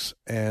topics,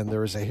 and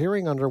there is a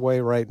hearing underway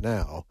right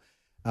now.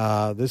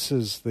 This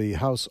is the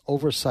House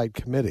Oversight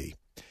Committee,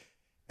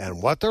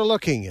 and what they're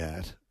looking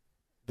at,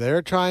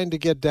 they're trying to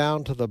get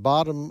down to the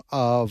bottom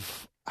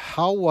of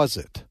how was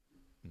it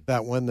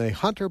that when the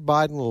Hunter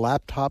Biden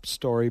laptop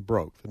story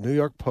broke, the New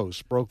York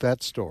Post broke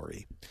that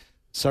story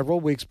several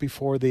weeks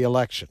before the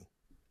election.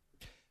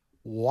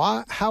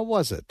 How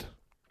was it?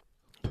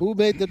 Who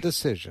made the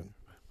decision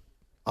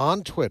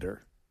on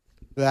Twitter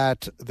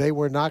that they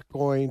were not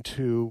going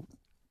to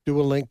do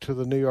a link to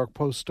the New York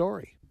Post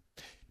story?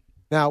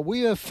 Now,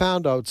 we have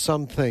found out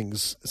some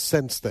things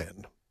since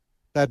then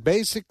that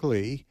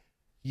basically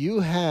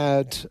you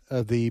had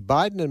the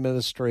Biden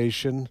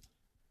administration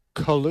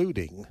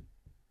colluding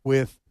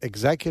with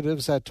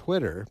executives at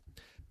Twitter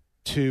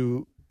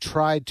to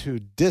try to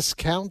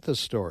discount the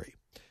story.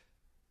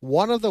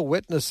 One of the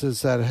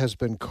witnesses that has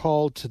been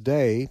called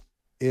today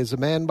is a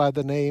man by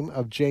the name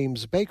of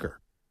James Baker.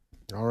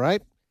 All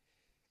right?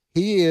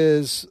 He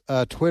is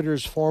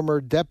Twitter's former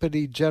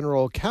deputy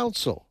general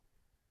counsel,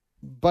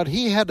 but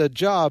he had a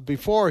job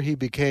before he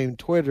became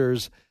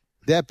Twitter's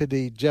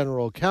deputy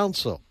general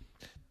counsel.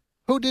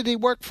 Who did he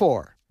work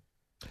for?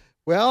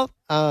 Well,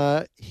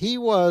 he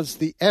was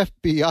the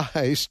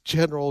FBI's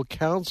general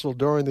counsel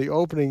during the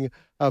opening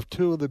of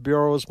two of the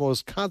Bureau's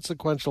most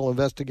consequential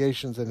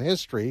investigations in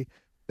history,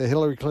 the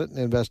Hillary Clinton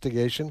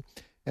investigation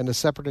and a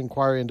separate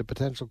inquiry into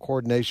potential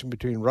coordination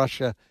between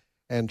Russia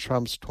and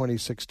Trump's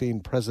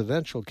 2016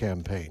 presidential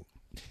campaign.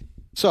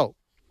 So,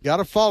 you got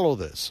to follow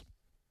this.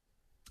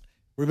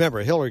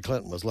 Remember, Hillary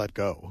Clinton was let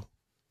go.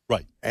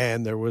 Right.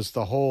 And there was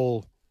the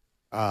whole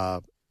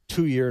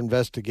 2-year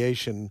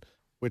investigation,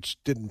 which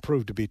didn't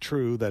prove to be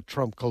true, that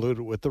Trump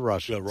colluded with the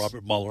Russians. Yeah,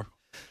 Robert Mueller.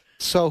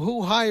 So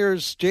who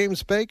hires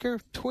James Baker?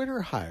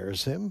 Twitter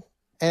hires him,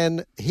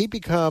 and he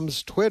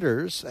becomes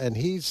Twitter's, and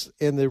he's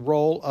in the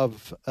role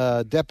of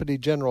deputy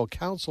general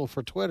counsel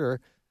for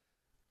Twitter,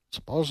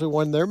 supposedly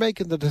when they're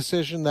making the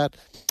decision that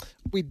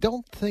we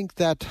don't think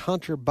that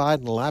Hunter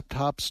Biden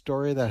laptop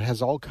story that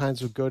has all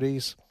kinds of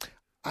goodies,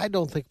 I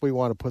don't think we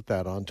want to put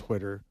that on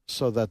Twitter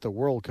so that the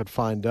world could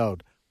find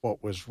out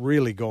what was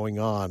really going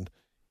on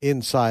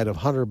inside of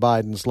Hunter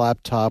Biden's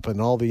laptop and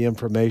all the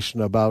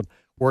information about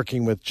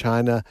working with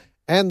China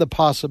and the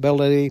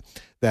possibility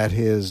that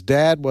his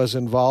dad was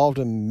involved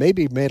and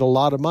maybe made a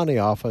lot of money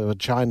off of a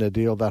China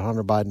deal that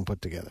Hunter Biden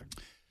put together.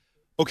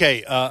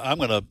 Okay, I'm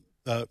going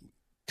to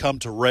come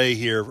to Ray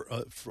here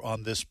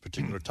on this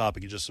particular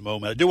topic in just a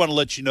moment. I do want to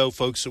let you know,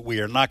 folks, that we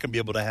are not going to be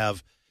able to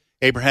have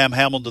Abraham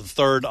Hamilton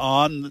III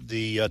on.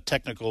 The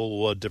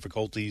technical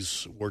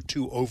difficulties were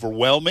too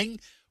overwhelming.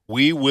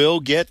 We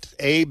will get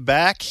Abe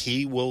back.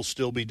 He will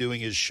still be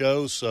doing his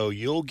show, so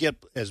you'll get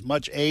as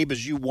much Abe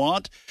as you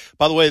want.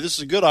 By the way, this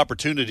is a good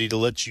opportunity to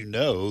let you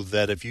know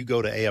that if you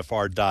go to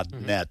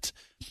afr.net,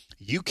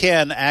 you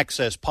can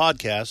access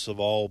podcasts of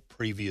all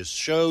previous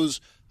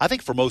shows. I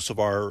think for most of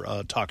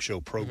our talk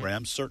show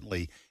programs,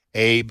 certainly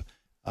Abe,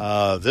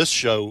 this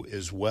show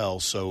as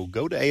well. So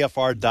go to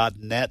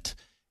afr.net,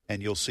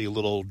 and you'll see a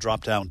little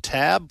drop-down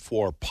tab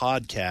for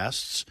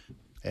podcasts,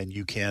 and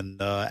you can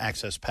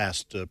access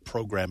past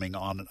programming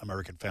on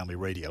American Family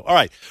Radio. All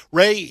right,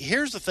 Ray,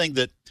 here's the thing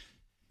that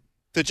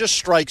just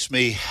strikes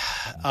me.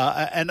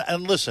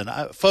 And listen,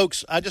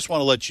 folks, I just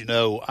want to let you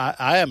know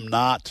I am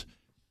not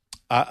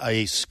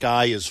a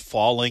sky is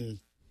falling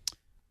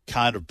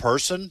kind of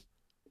person,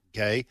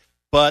 okay?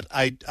 But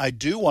I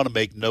do want to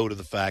make note of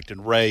the fact,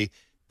 and Ray,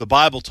 the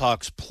Bible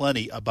talks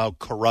plenty about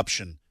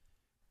corruption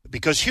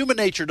because human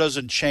nature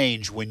doesn't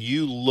change when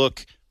you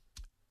look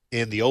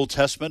in the Old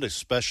Testament,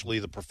 especially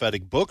the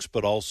prophetic books,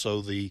 but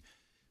also the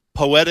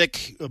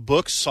poetic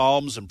books,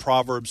 Psalms and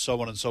Proverbs, so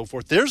on and so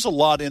forth. There's a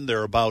lot in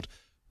there about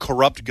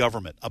corrupt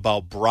government,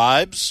 about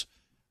bribes,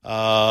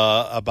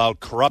 about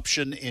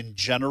corruption in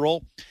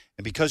general.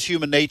 And because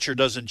human nature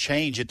doesn't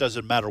change, it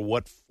doesn't matter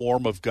what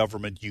form of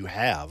government you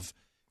have.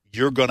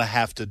 You're going to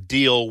have to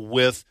deal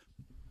with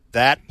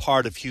that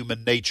part of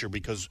human nature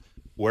because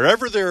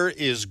wherever there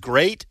is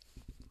great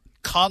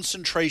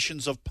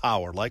concentrations of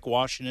power, like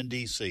Washington,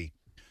 D.C.,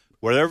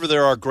 wherever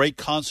there are great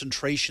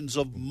concentrations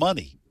of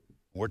money,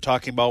 we're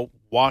talking about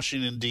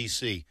Washington,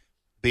 D.C.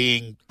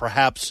 being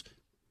perhaps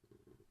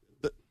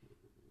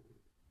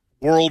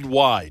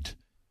worldwide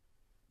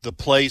the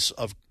place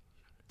of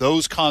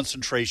those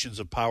concentrations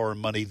of power and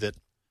money that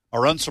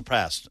are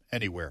unsurpassed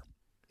anywhere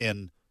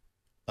in,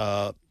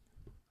 I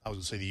was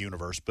going to say the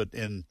universe, but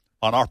on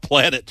our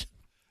planet.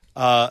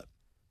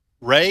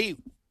 Ray,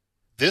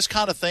 this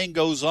kind of thing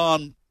goes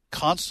on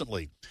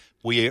constantly.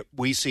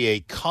 We see a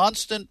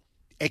constant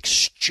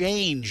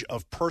exchange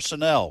of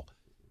personnel,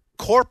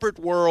 corporate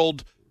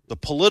world, the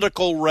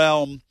political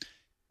realm,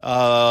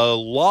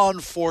 law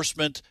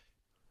enforcement,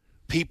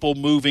 people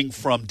moving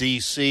from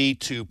D.C.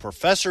 to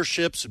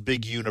professorships at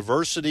big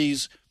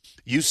universities.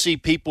 You see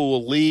people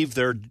will leave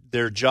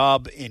their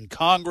job in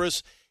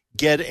Congress,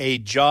 get a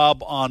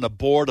job on a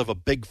board of a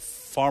big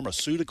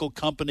pharmaceutical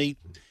company.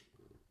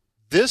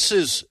 This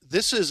is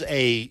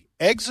a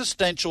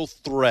existential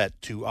threat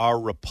to our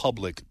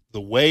republic, the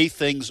way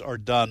things are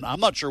done. I'm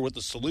not sure what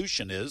the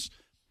solution is.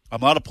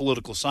 I'm not a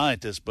political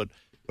scientist, but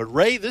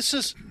Ray, this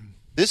is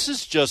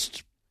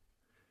just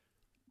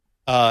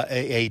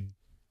a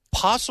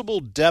possible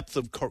depth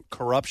of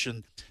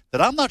corruption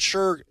that I'm not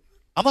sure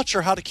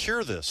how to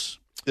cure this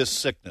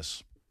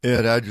sickness.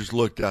 Ed, I just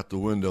looked out the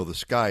window. The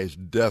sky is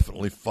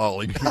definitely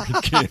falling here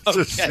in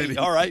Kansas City.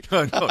 All right.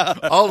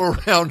 All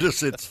around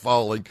us, it's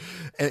falling.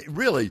 And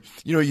really,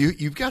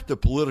 you've got the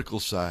political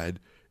side.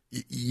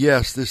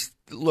 Yes,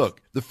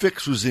 the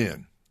fix was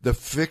in. The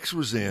fix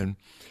was in.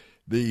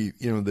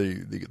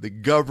 The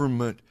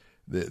government,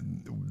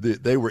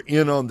 They were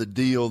in on the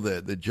deal.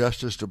 The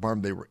Justice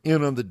Department, they were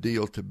in on the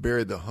deal to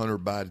bury the Hunter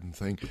Biden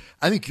thing.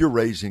 I think you're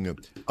raising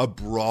a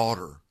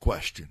broader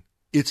question.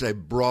 It's a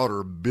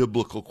broader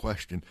biblical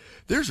question.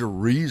 There's a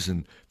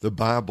reason the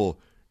Bible,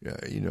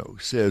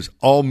 says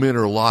all men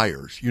are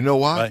liars. You know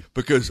why? Right.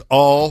 Because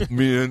all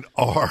men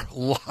are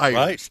liars.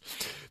 Right.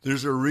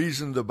 There's a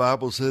reason the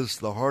Bible says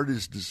the heart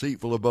is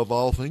deceitful above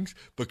all things,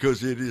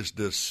 because it is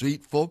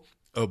deceitful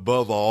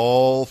above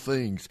all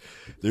things.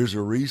 There's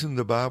a reason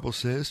the Bible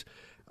says,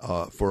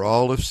 for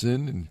all have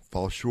sinned and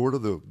fall short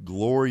of the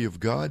glory of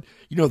God.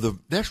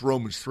 That's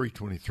Romans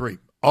 3:23.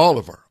 All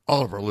of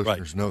our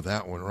listeners know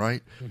that one,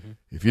 right? Mm-hmm.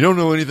 If you don't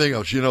know anything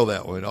else, you know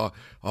that one.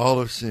 All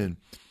have sinned.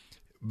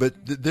 But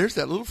there's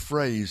that little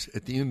phrase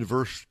at the end of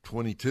verse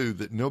 22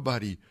 that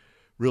nobody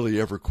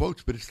really ever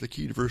quotes, but it's the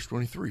key to verse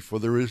 23. For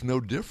there is no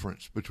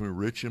difference between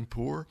rich and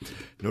poor,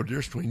 no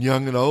difference between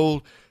young and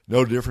old,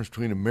 no difference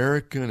between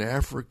American,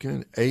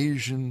 African,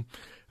 Asian,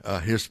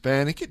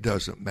 Hispanic. It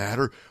doesn't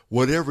matter.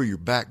 Whatever your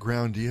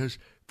background is,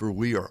 for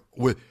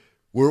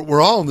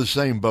we're all in the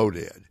same boat,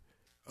 Ed.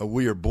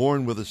 We are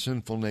born with a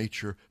sinful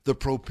nature, the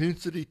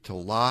propensity to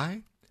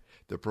lie,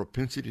 the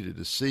propensity to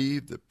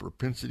deceive, the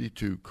propensity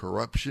to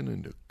corruption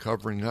and to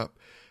covering up.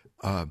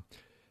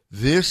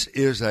 This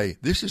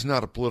is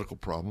not a political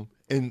problem,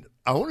 and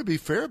I want to be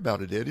fair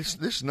about it, Ed. This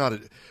is not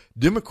a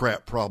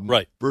Democrat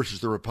problem versus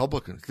the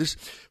Republicans. As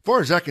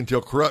far as I can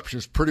tell, corruption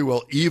is pretty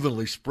well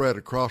evenly spread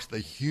across the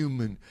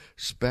human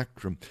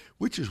spectrum,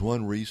 which is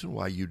one reason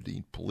why you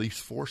need police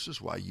forces,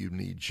 why you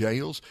need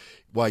jails,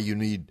 why you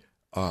need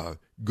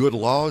good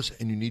laws,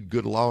 and you need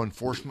good law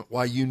enforcement,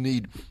 why you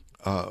need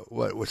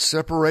what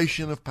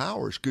separation of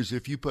powers, because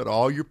if you put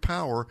all your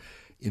power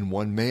in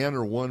one man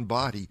or one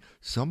body,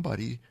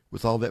 somebody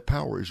with all that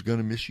power is going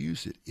to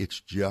misuse it. It's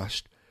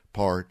just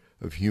part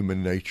of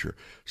human nature.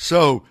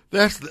 So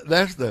that's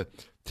the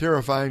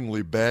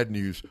terrifyingly bad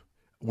news.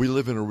 We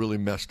live in a really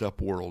messed up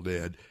world,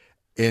 Ed.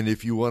 And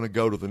if you want to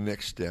go to the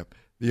next step,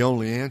 the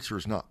only answer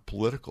is not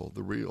political.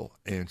 The real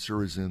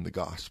answer is in the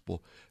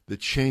gospel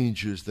that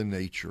changes the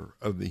nature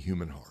of the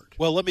human heart.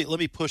 Well, let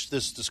me push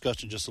this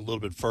discussion just a little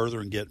bit further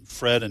and get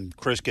Fred and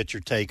Chris, get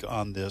your take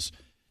on this.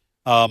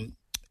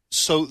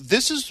 So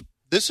this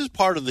is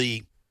part of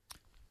the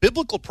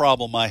biblical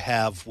problem I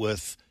have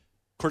with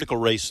critical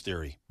race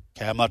theory.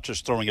 Okay, I'm not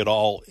just throwing it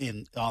all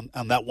in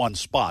on that one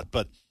spot,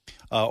 but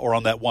or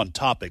on that one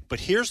topic.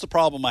 But here's the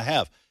problem I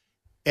have,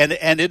 and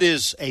it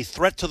is a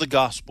threat to the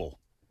gospel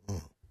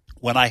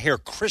when I hear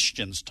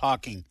Christians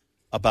talking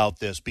about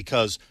this,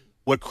 because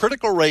what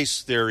critical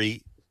race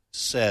theory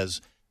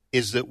says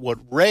is that what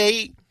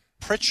Ray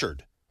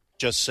Pritchard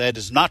just said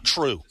is not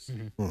true.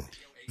 Mm-hmm.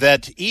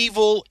 That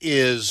evil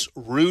is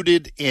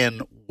rooted in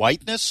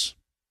whiteness,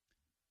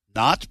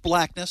 not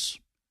blackness,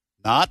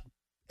 not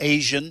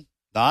Asian,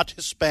 not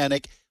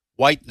Hispanic,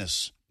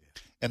 whiteness.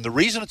 And the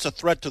reason it's a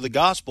threat to the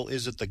gospel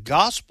is that the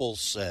gospel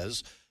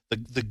says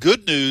the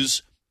good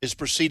news is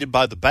preceded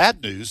by the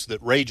bad news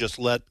that Ray just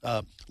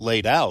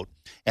laid out,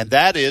 and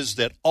that is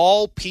that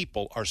all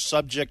people are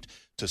subject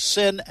to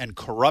sin and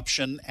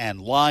corruption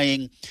and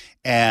lying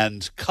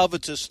and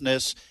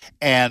covetousness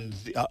and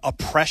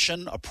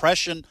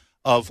oppression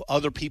of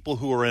other people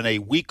who are in a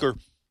weaker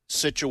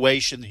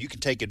situation that you can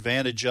take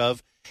advantage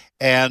of.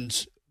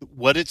 And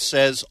what it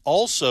says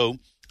also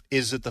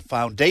is that the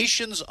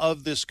foundations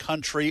of this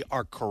country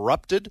are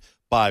corrupted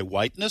by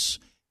whiteness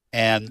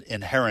and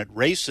inherent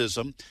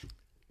racism,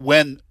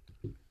 when,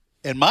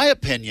 in my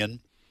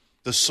opinion,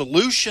 the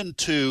solution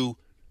to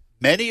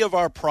many of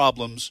our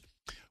problems,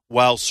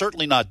 while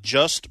certainly not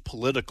just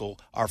political,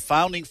 our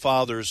founding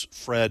fathers,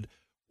 Fred,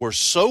 were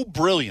so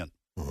brilliant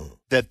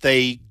that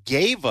they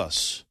gave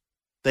us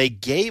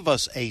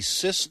a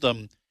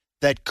system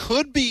that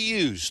could be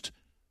used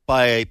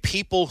by a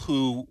people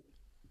who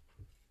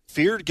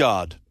feared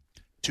God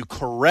to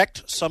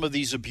correct some of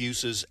these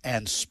abuses,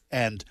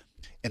 and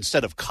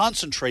instead of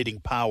concentrating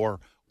power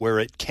where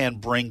it can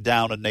bring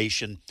down a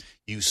nation,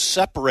 you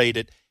separate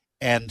it.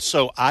 And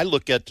so I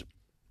look at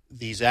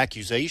these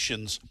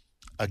accusations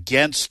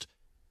against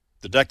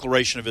the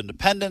Declaration of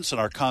Independence and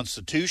our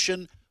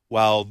Constitution,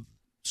 while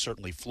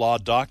certainly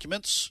flawed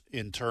documents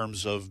in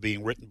terms of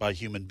being written by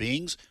human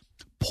beings,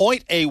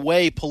 point a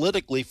way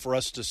politically for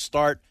us to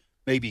start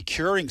maybe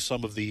curing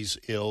some of these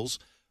ills.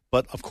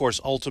 But, of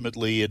course,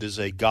 ultimately it is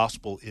a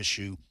gospel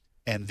issue,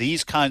 and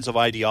these kinds of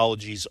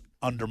ideologies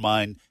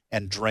undermine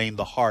and drain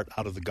the heart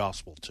out of the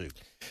gospel too.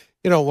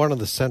 You know, one of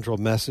the central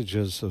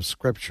messages of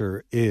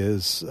Scripture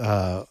is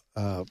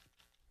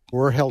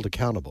we're held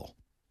accountable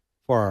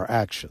for our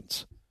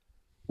actions.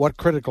 What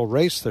critical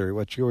race theory,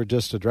 what you were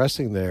just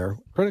addressing there,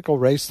 critical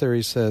race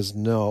theory says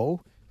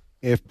no,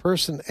 if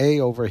person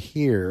A over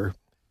here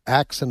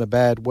acts in a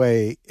bad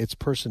way, it's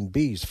person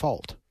B's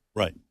fault.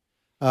 Right.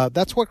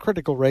 That's what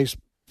critical race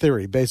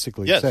theory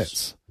basically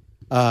says.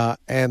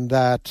 And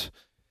that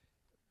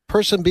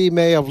person B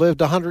may have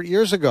lived 100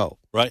 years ago.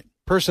 Right.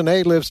 Person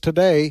A lives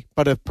today,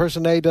 but if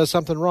person A does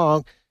something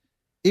wrong,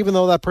 even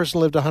though that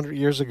person lived 100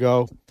 years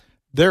ago,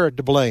 they're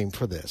to blame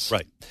for this.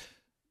 Right.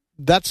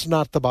 That's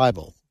not the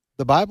Bible.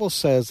 The Bible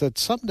says that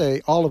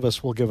someday all of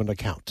us will give an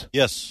account.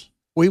 Yes.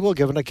 We will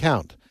give an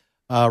account.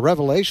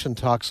 Revelation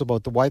talks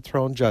about the white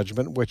throne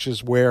judgment, which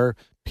is where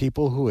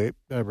people who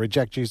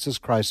reject Jesus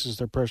Christ as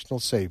their personal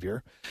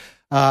Savior,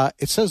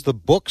 it says the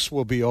books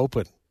will be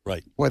open.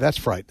 Right. Boy, that's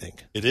frightening.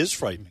 It is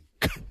frightening.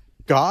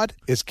 God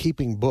is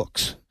keeping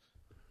books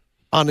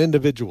on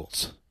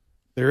individuals.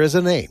 There is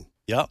a name.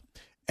 Yeah.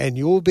 And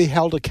you will be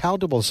held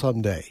accountable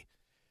someday.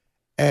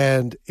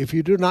 And if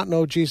you do not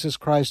know Jesus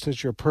Christ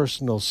as your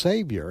personal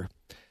Savior,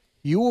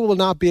 you will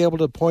not be able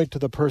to point to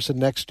the person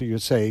next to you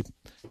and say,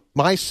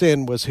 my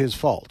sin was his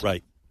fault.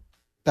 Right.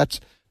 That's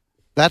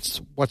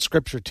what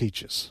Scripture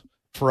teaches.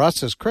 For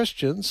us as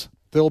Christians,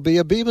 there'll be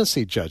a Bema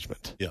Seat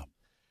judgment. Yeah.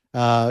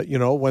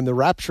 When the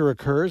rapture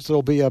occurs,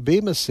 there'll be a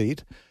Bema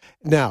Seat.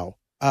 Now,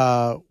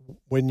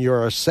 when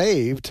you're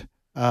saved,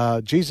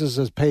 Jesus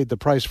has paid the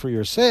price for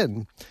your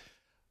sin,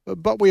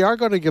 but we are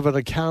going to give an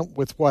account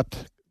with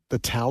what the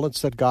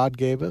talents that God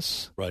gave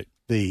us, right?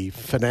 The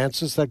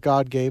finances that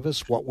God gave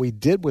us, what we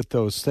did with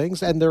those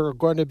things, and there are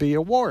going to be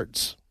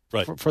awards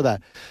for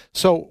that.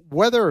 So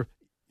whether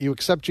you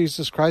accept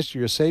Jesus Christ as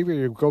your Savior,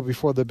 you go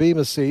before the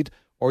Bema Seat,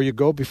 or you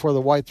go before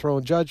the white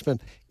throne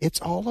judgment,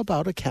 it's all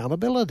about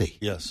accountability.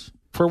 Yes.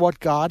 For what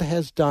God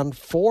has done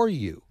for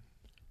you.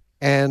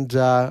 And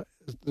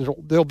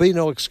there'll be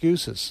no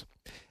excuses.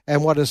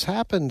 And what has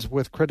happened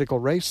with critical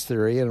race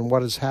theory and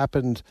what has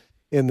happened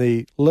in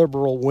the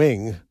liberal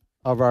wing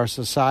of our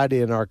society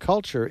and our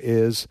culture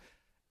is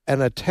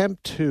an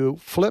attempt to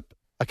flip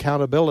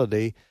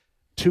accountability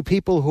to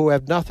people who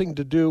have nothing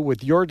to do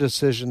with your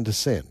decision to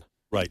sin.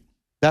 Right.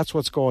 That's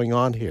what's going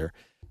on here.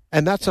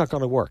 And that's not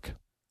going to work.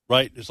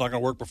 Right. It's not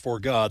going to work before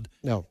God.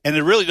 No. And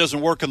it really doesn't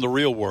work in the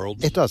real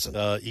world. It doesn't.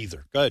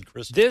 Either. Go ahead,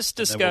 Chris. This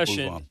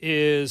discussion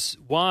is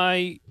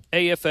why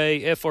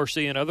AFA,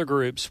 FRC, and other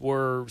groups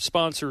were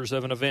sponsors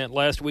of an event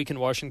last week in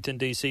Washington,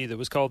 D.C. that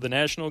was called the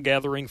National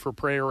Gathering for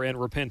Prayer and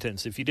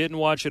Repentance. If you didn't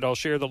watch it, I'll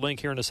share the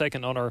link here in a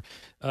second on our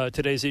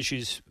Today's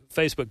Issues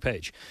Facebook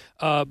page.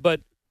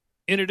 But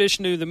in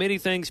addition to the many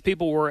things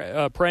people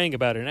were praying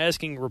about and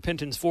asking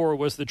repentance for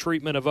was the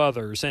treatment of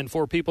others and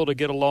for people to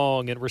get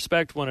along and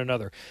respect one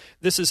another.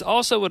 This is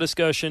also a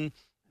discussion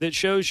that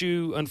shows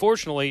you,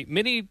 unfortunately,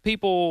 many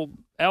people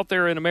out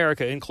there in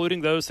America,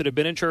 including those that have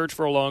been in church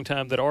for a long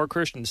time that are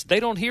Christians, they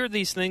don't hear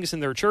these things in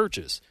their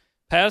churches.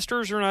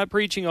 Pastors are not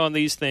preaching on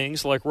these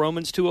things like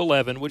Romans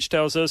 2:11, which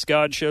tells us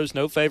God shows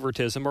no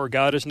favoritism or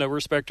God is no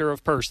respecter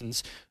of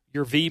persons.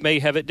 Your V may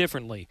have it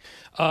differently.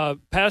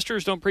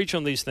 Pastors don't preach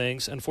on these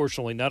things,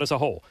 unfortunately, not as a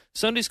whole.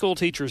 Sunday school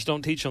teachers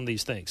don't teach on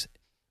these things.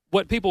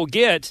 What people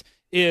get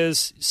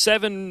is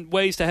 7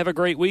 ways to have a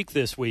great week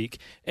this week.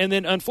 And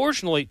then,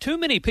 unfortunately, too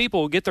many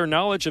people get their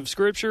knowledge of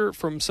Scripture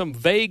from some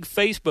vague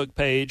Facebook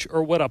page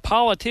or what a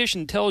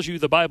politician tells you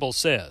the Bible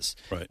says,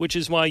 right. Which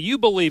is why you,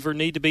 believer,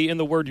 need to be in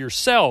the Word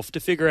yourself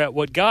to figure out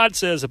what God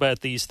says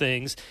about these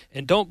things,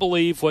 and don't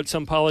believe what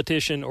some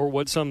politician or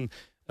what some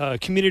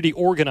community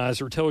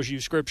organizer tells you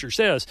Scripture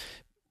says.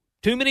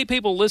 Too many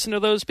people listen to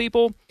those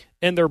people,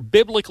 and they're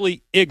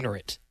biblically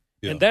ignorant.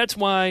 Yeah. And that's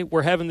why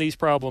we're having these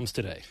problems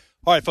today.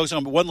 All right, folks,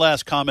 one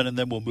last comment, and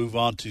then we'll move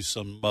on to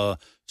some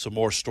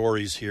more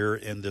stories here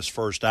in this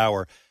first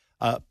hour.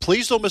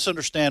 Please don't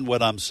misunderstand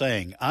what I'm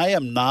saying. I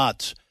am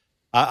not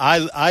 –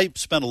 I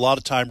spent a lot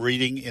of time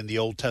reading in the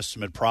Old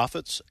Testament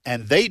prophets,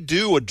 and they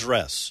do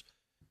address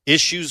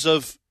issues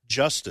of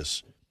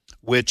justice,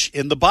 which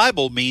in the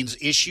Bible means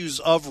issues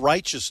of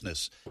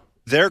righteousness.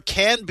 There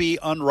can be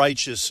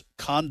unrighteous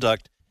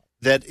conduct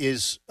that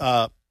is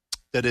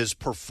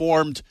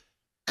performed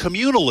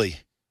communally,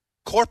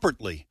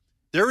 corporately.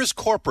 There is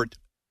corporate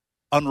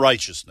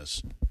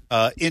unrighteousness,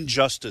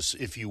 injustice,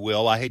 if you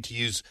will. I hate to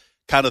use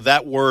kind of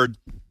that word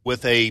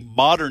with a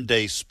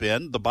modern-day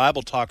spin. The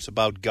Bible talks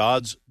about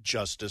God's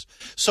justice.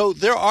 So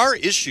there are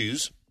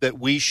issues that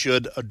we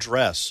should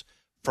address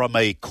from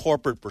a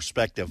corporate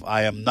perspective.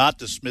 I am not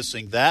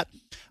dismissing that.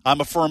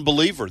 I'm a firm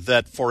believer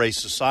that for a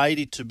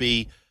society to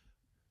be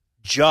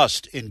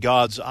just in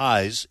God's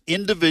eyes,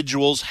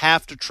 individuals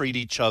have to treat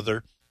each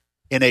other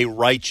in a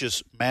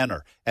righteous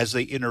manner as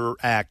they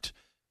interact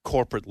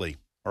corporately,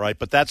 all right?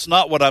 But that's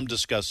not what I'm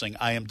discussing.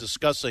 I am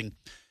discussing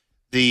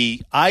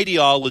the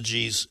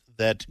ideologies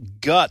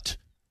that gut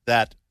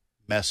that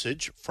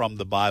message from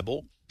the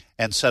Bible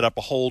and set up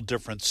a whole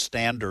different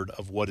standard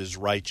of what is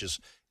righteous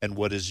and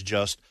what is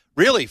just,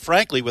 really,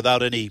 frankly,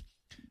 without any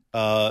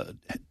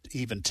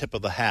even tip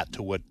of the hat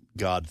to what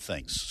God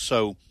thinks.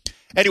 So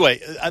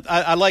anyway,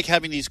 I like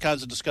having these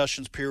kinds of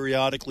discussions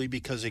periodically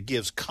because it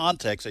gives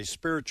context, a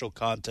spiritual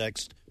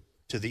context,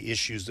 to the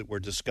issues that we're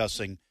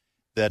discussing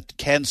that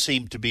can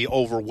seem to be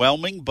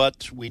overwhelming,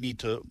 but we need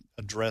to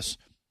address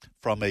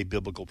from a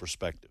biblical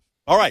perspective.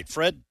 All right,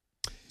 Fred,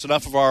 it's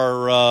enough of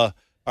our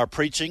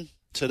preaching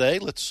today.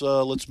 Let's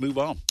move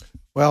on.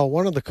 Well,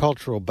 one of the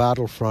cultural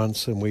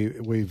battlefronts, and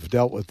we've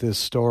dealt with this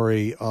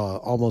story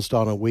almost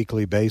on a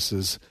weekly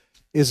basis,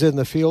 is in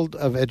the field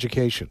of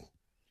education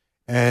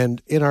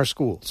and in our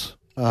schools.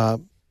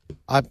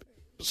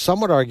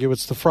 Some would argue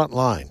it's the front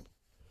line.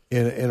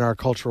 in our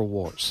cultural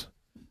wars,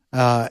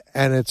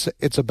 and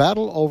it's a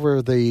battle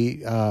over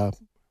the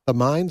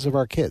minds of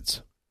our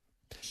kids.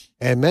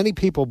 And many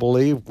people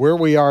believe where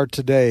we are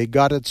today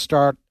got its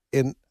start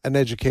in an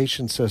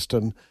education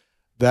system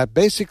that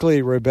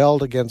basically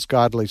rebelled against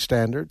godly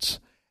standards.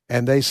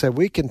 And they said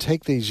we can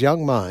take these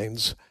young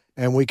minds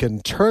and we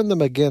can turn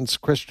them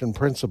against Christian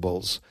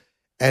principles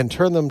and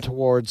turn them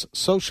towards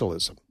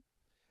socialism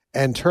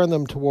and turn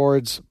them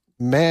towards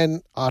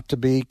man ought to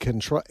be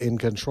in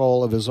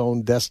control of his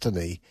own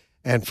destiny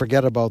and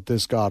forget about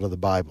this God of the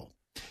Bible.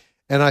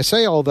 And I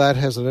say all that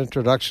as an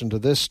introduction to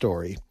this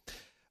story.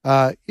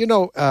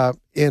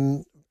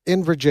 In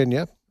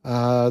Virginia,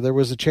 there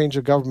was a change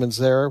of governments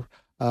there,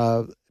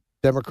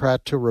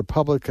 Democrat to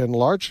Republican,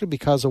 largely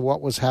because of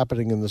what was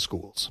happening in the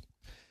schools.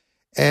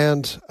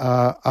 And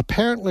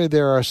apparently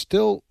there are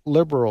still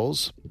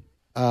liberals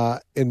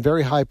in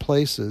very high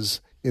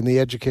places in the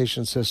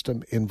education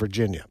system in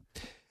Virginia.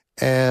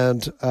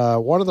 And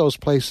one of those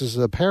places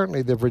is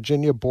apparently the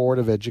Virginia Board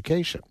of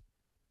Education.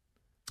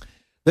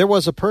 There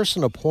was a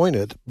person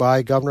appointed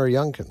by Governor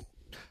Youngkin.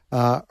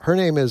 Her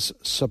name is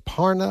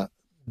Suparna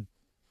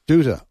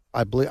Dutta.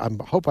 I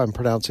hope I'm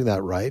pronouncing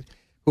that right,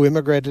 who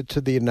immigrated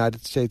to the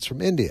United States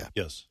from India.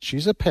 Yes.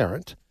 She's a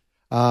parent,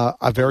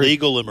 a very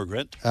legal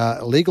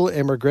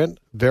immigrant,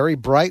 very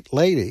bright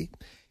lady,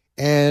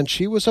 and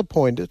she was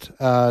appointed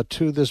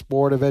to this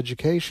Board of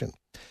Education.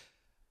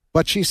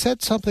 But she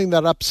said something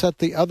that upset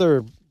the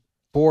other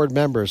board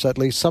members, at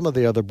least some of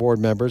the other board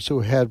members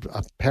who had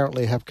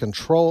apparently have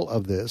control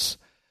of this.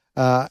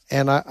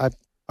 And I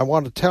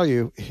want to tell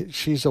you,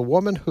 she's a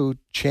woman who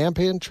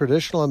championed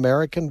traditional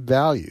American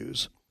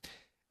values,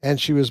 and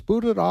she was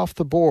booted off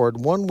the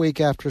board 1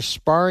 week after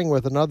sparring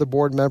with another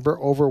board member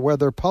over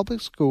whether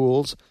public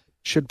schools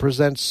should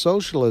present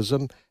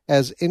socialism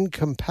as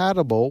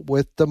incompatible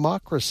with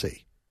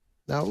democracy.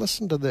 Now,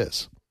 listen to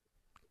this.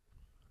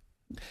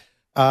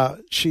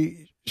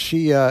 She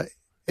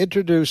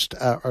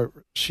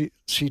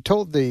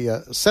told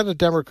the Senate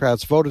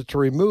Democrats voted to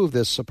remove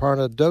this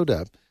Suparna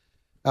Dutta,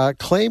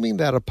 claiming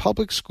that a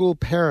public school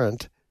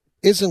parent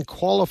isn't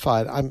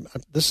qualified.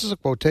 This is a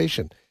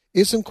quotation.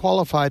 Isn't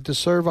qualified to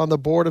serve on the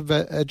Board of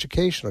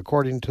Education,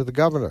 according to the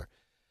governor.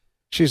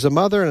 She's a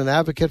mother and an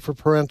advocate for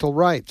parental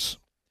rights.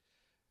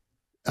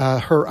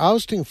 Her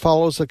ousting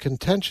follows a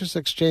contentious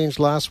exchange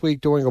last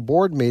week during a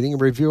board meeting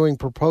reviewing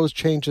proposed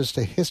changes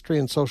to history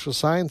and social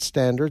science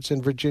standards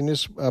in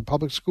Virginia's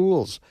public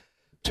schools.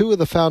 Two of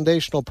the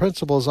foundational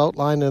principles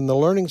outlined in the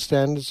learning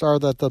standards are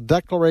that the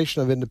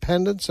Declaration of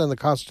Independence and the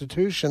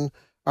Constitution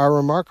are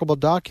remarkable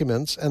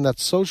documents, and that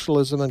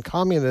socialism and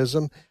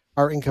communism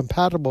are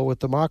incompatible with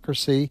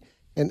democracy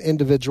and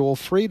individual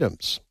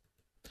freedoms.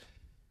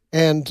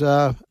 And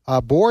another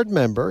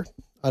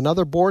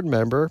board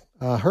member,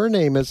 her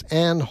name is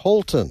Ann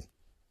Holton.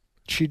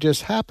 She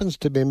just happens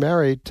to be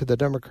married to the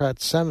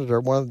Democrat senator,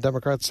 one of the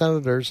Democrat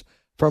senators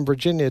from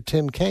Virginia,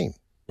 Tim Kaine.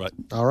 Right.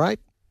 All right.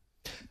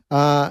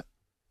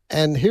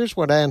 And here's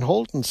what Ann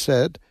Holton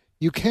said.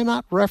 You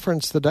cannot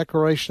reference the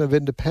Declaration of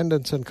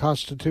Independence and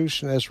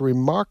Constitution as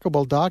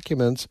remarkable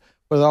documents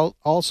without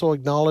also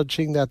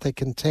acknowledging that they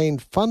contain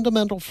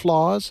fundamental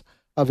flaws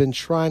of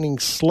enshrining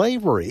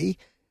slavery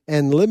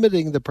and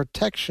limiting the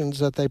protections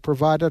that they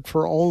provided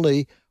for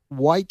only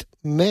white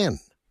men.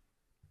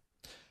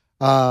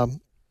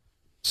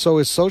 So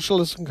is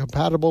socialism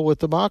compatible with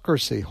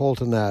democracy?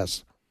 Holton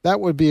asked. That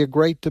would be a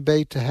great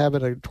debate to have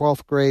in a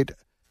 12th grade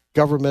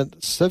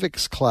government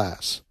civics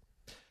class.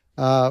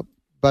 So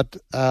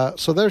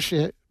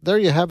there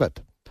you have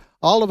it.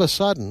 All of a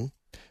sudden,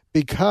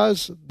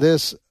 because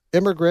this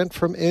immigrant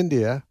from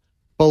India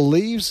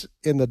believes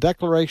in the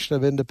Declaration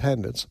of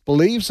Independence,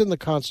 believes in the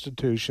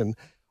Constitution,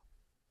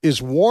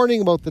 is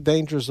warning about the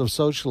dangers of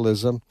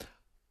socialism,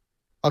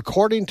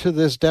 according to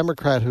this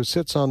Democrat who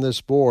sits on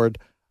this board,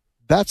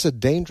 that's a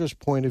dangerous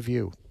point of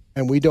view,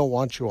 and we don't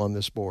want you on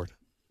this board.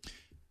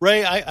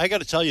 Ray, I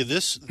got to tell you,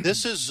 this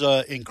is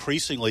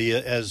increasingly,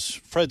 as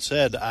Fred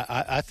said,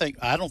 I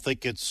don't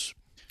think it's,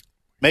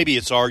 maybe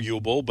it's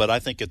arguable, but I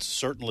think it's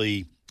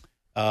certainly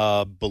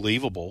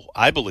believable.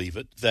 I believe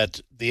it,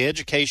 that the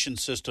education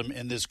system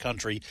in this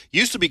country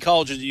used to be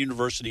colleges and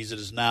universities. It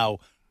is now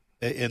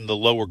in the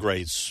lower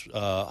grades,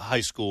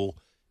 high school,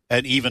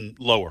 and even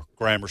lower,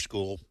 grammar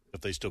school,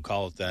 if they still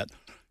call it that,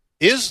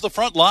 is the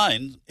front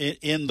line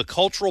in the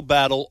cultural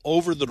battle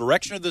over the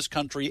direction of this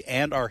country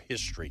and our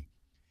history.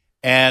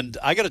 And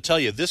I got to tell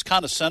you, this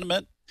kind of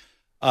sentiment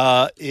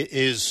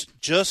is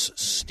just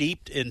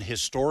steeped in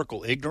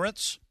historical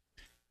ignorance,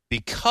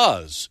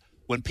 because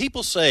when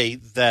people say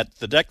that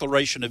the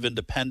Declaration of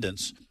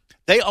Independence,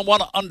 they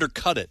want to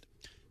undercut it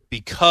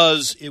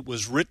because it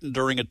was written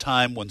during a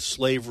time when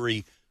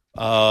slavery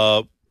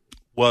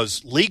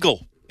was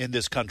legal in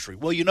this country.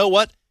 Well, you know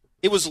what?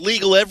 It was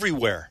legal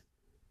everywhere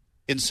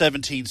in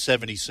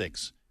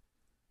 1776.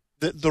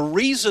 The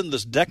reason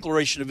this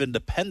Declaration of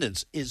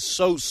Independence is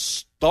so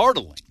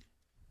startling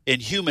in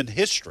human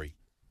history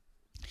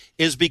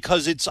is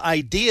because its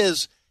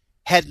ideas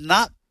had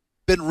not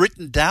been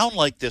written down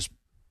like this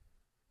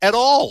at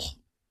all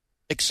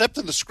except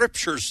in the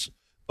scriptures,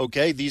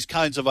 okay, these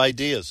kinds of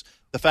ideas.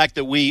 The fact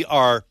that we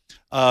are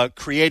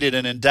created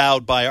and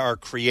endowed by our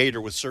Creator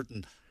with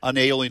certain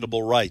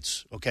unalienable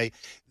rights, okay?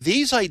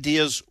 These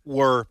ideas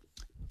were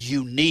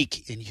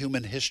unique in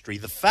human history.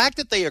 The fact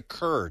that they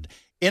occurred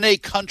in a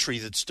country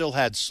that still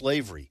had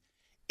slavery,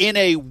 in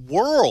a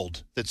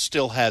world that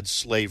still had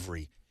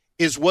slavery,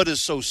 is what is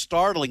so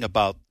startling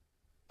about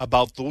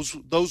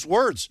those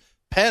words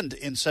penned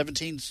in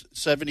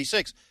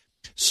 1776.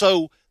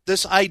 So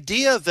this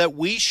idea that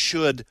we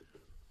should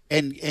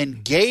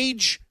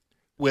engage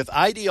with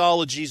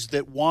ideologies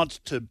that want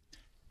to,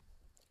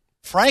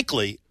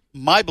 frankly,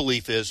 my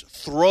belief is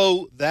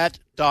throw that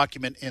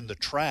document in the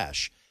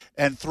trash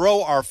and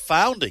throw our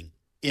founding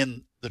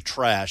in the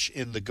trash,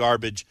 in the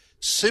garbage,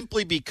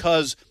 simply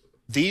because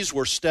these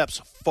were steps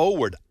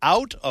forward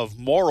out of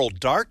moral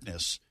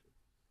darkness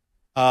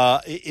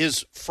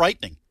is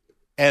frightening.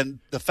 And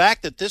the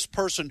fact that this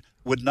person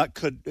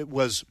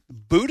was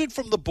booted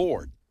from the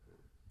board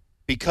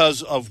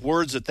because of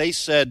words that they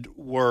said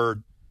were,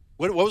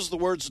 what was the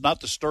words? Not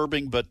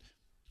disturbing, but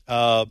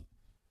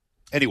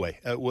anyway,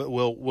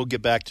 we'll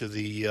get back to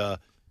the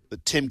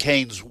Tim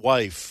Kaine's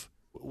wife.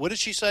 What did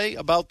she say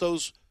about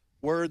those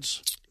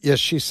words? Yes,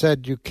 she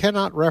said, you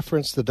cannot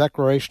reference the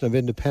Declaration of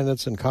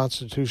Independence and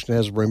Constitution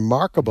as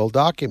remarkable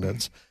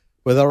documents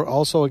without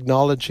also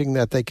acknowledging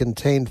that they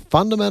contain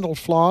fundamental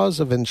flaws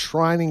of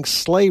enshrining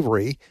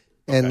slavery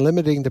and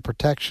limiting the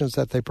protections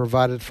that they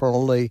provided for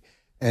only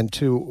and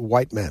to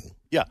white men.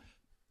 Yeah,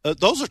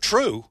 those are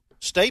true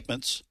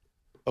statements,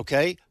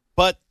 okay,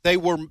 but they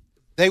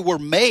were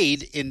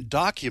made in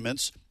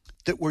documents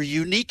that were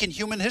unique in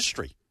human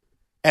history.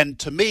 And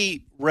to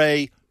me,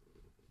 Ray,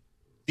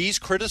 these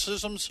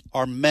criticisms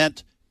are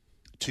meant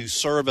to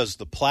serve as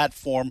the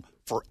platform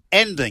for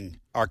ending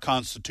our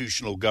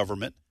constitutional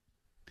government,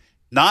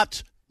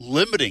 not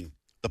limiting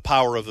the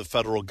power of the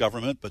federal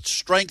government, but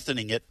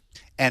strengthening it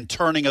and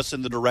turning us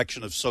in the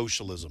direction of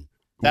socialism.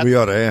 We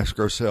ought to ask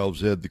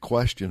ourselves, Ed, the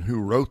question, who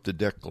wrote the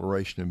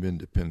Declaration of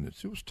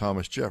Independence? It was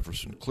Thomas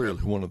Jefferson,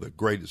 clearly one of the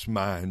greatest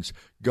minds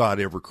God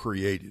ever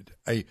created,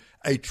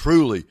 a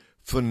truly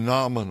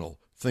phenomenal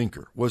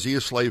thinker. Was he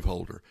a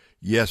slaveholder?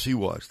 Yes, he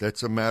was.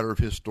 That's a matter of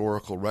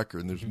historical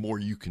record, and there's more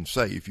you can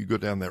say if you go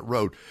down that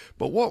road.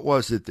 But what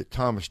was it that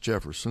Thomas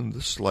Jefferson,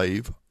 the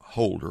slave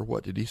holder,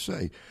 what did he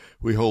say?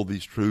 We hold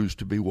these truths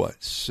to be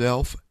what?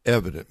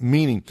 Self-evident,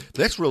 meaning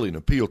that's really an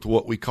appeal to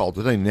what we call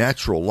today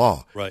natural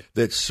law. Right.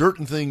 That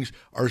certain things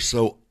are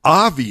so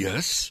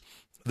obvious,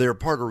 they're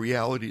part of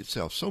reality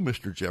itself. So,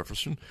 Mr.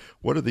 Jefferson,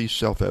 what are these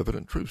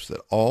self-evident truths?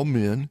 That all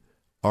men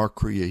are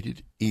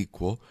created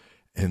equal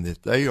and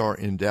that they are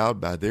endowed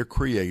by their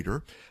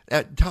Creator.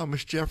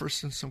 Thomas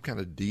Jefferson, some kind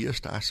of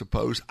deist, I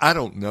suppose. I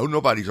don't know.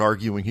 Nobody's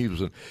arguing he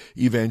was an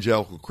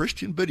evangelical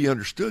Christian, but he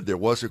understood there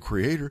was a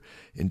Creator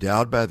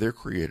endowed by their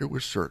Creator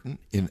with certain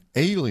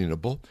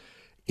inalienable.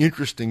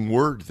 Interesting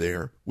word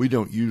there. We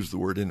don't use the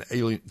word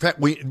inalienable. In fact,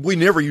 we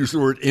never use the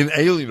word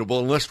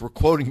inalienable unless we're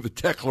quoting the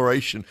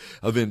Declaration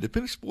of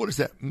Independence. What does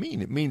that mean?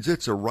 It means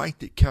it's a right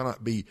that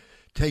cannot be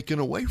taken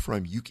away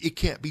from you. It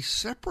can't be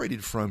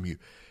separated from you.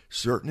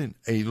 Certain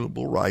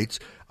inalienable rights.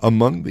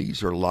 Among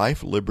these are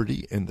life,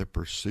 liberty, and the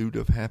pursuit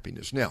of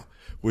happiness. Now,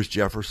 was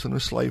Jefferson a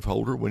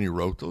slaveholder when he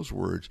wrote those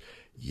words?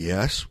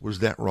 Yes. Was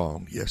that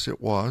wrong? Yes, it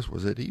was.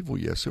 Was it evil?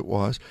 Yes, it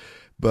was.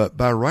 But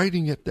by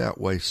writing it that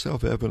way,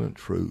 self-evident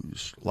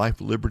truths, life,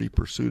 liberty,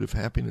 pursuit of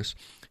happiness,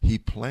 he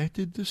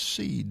planted the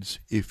seeds,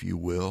 if you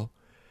will,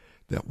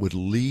 that would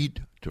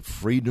lead to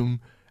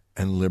freedom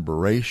and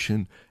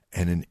liberation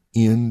and an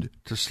end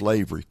to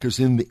slavery. Because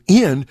in the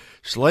end,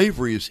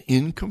 slavery is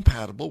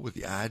incompatible with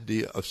the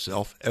idea of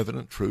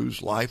self-evident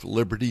truths, life,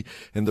 liberty,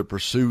 and the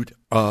pursuit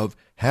of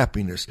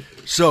happiness.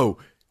 So,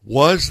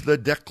 was the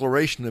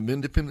Declaration of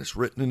Independence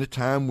written in a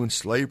time when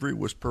slavery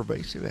was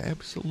pervasive?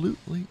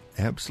 Absolutely,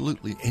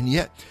 absolutely. And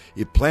yet,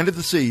 it planted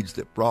the seeds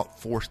that brought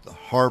forth the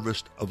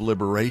harvest of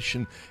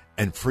liberation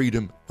and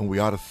freedom, and we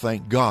ought to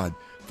thank God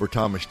for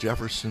Thomas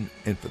Jefferson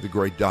and for the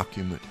great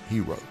document he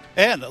wrote.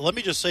 And let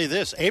me just say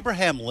this,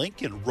 Abraham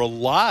Lincoln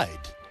relied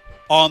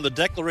on the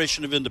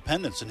Declaration of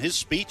Independence in his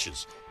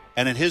speeches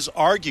and in his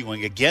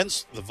arguing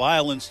against the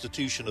vile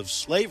institution of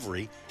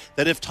slavery,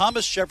 that if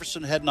Thomas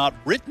Jefferson had not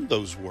written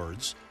those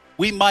words,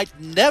 we might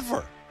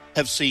never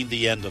have seen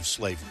the end of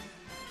slavery.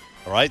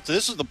 All right? So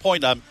this is the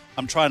point I'm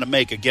trying to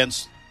make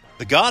against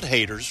the God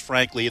haters,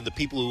 frankly, and the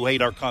people who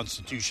hate our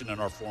Constitution and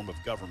our form of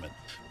government,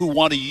 who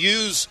want to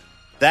use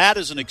that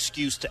as an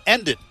excuse to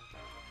end it.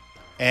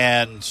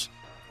 And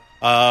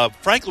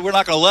frankly, we're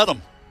not going to let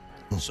them.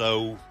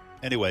 So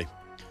anyway.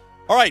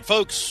 All right,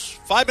 folks,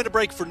 5-minute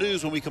break for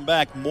news. When we come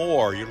back,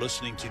 more. You're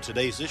listening to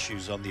Today's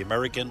Issues on the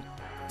American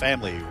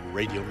Family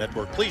Radio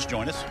Network. Please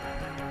join us.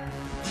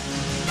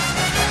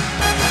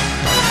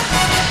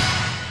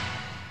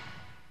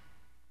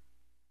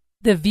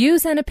 The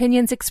views and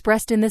opinions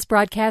expressed in this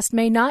broadcast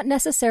may not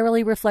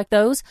necessarily reflect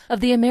those of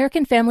the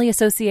American Family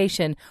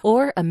Association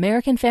or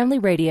American Family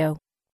Radio.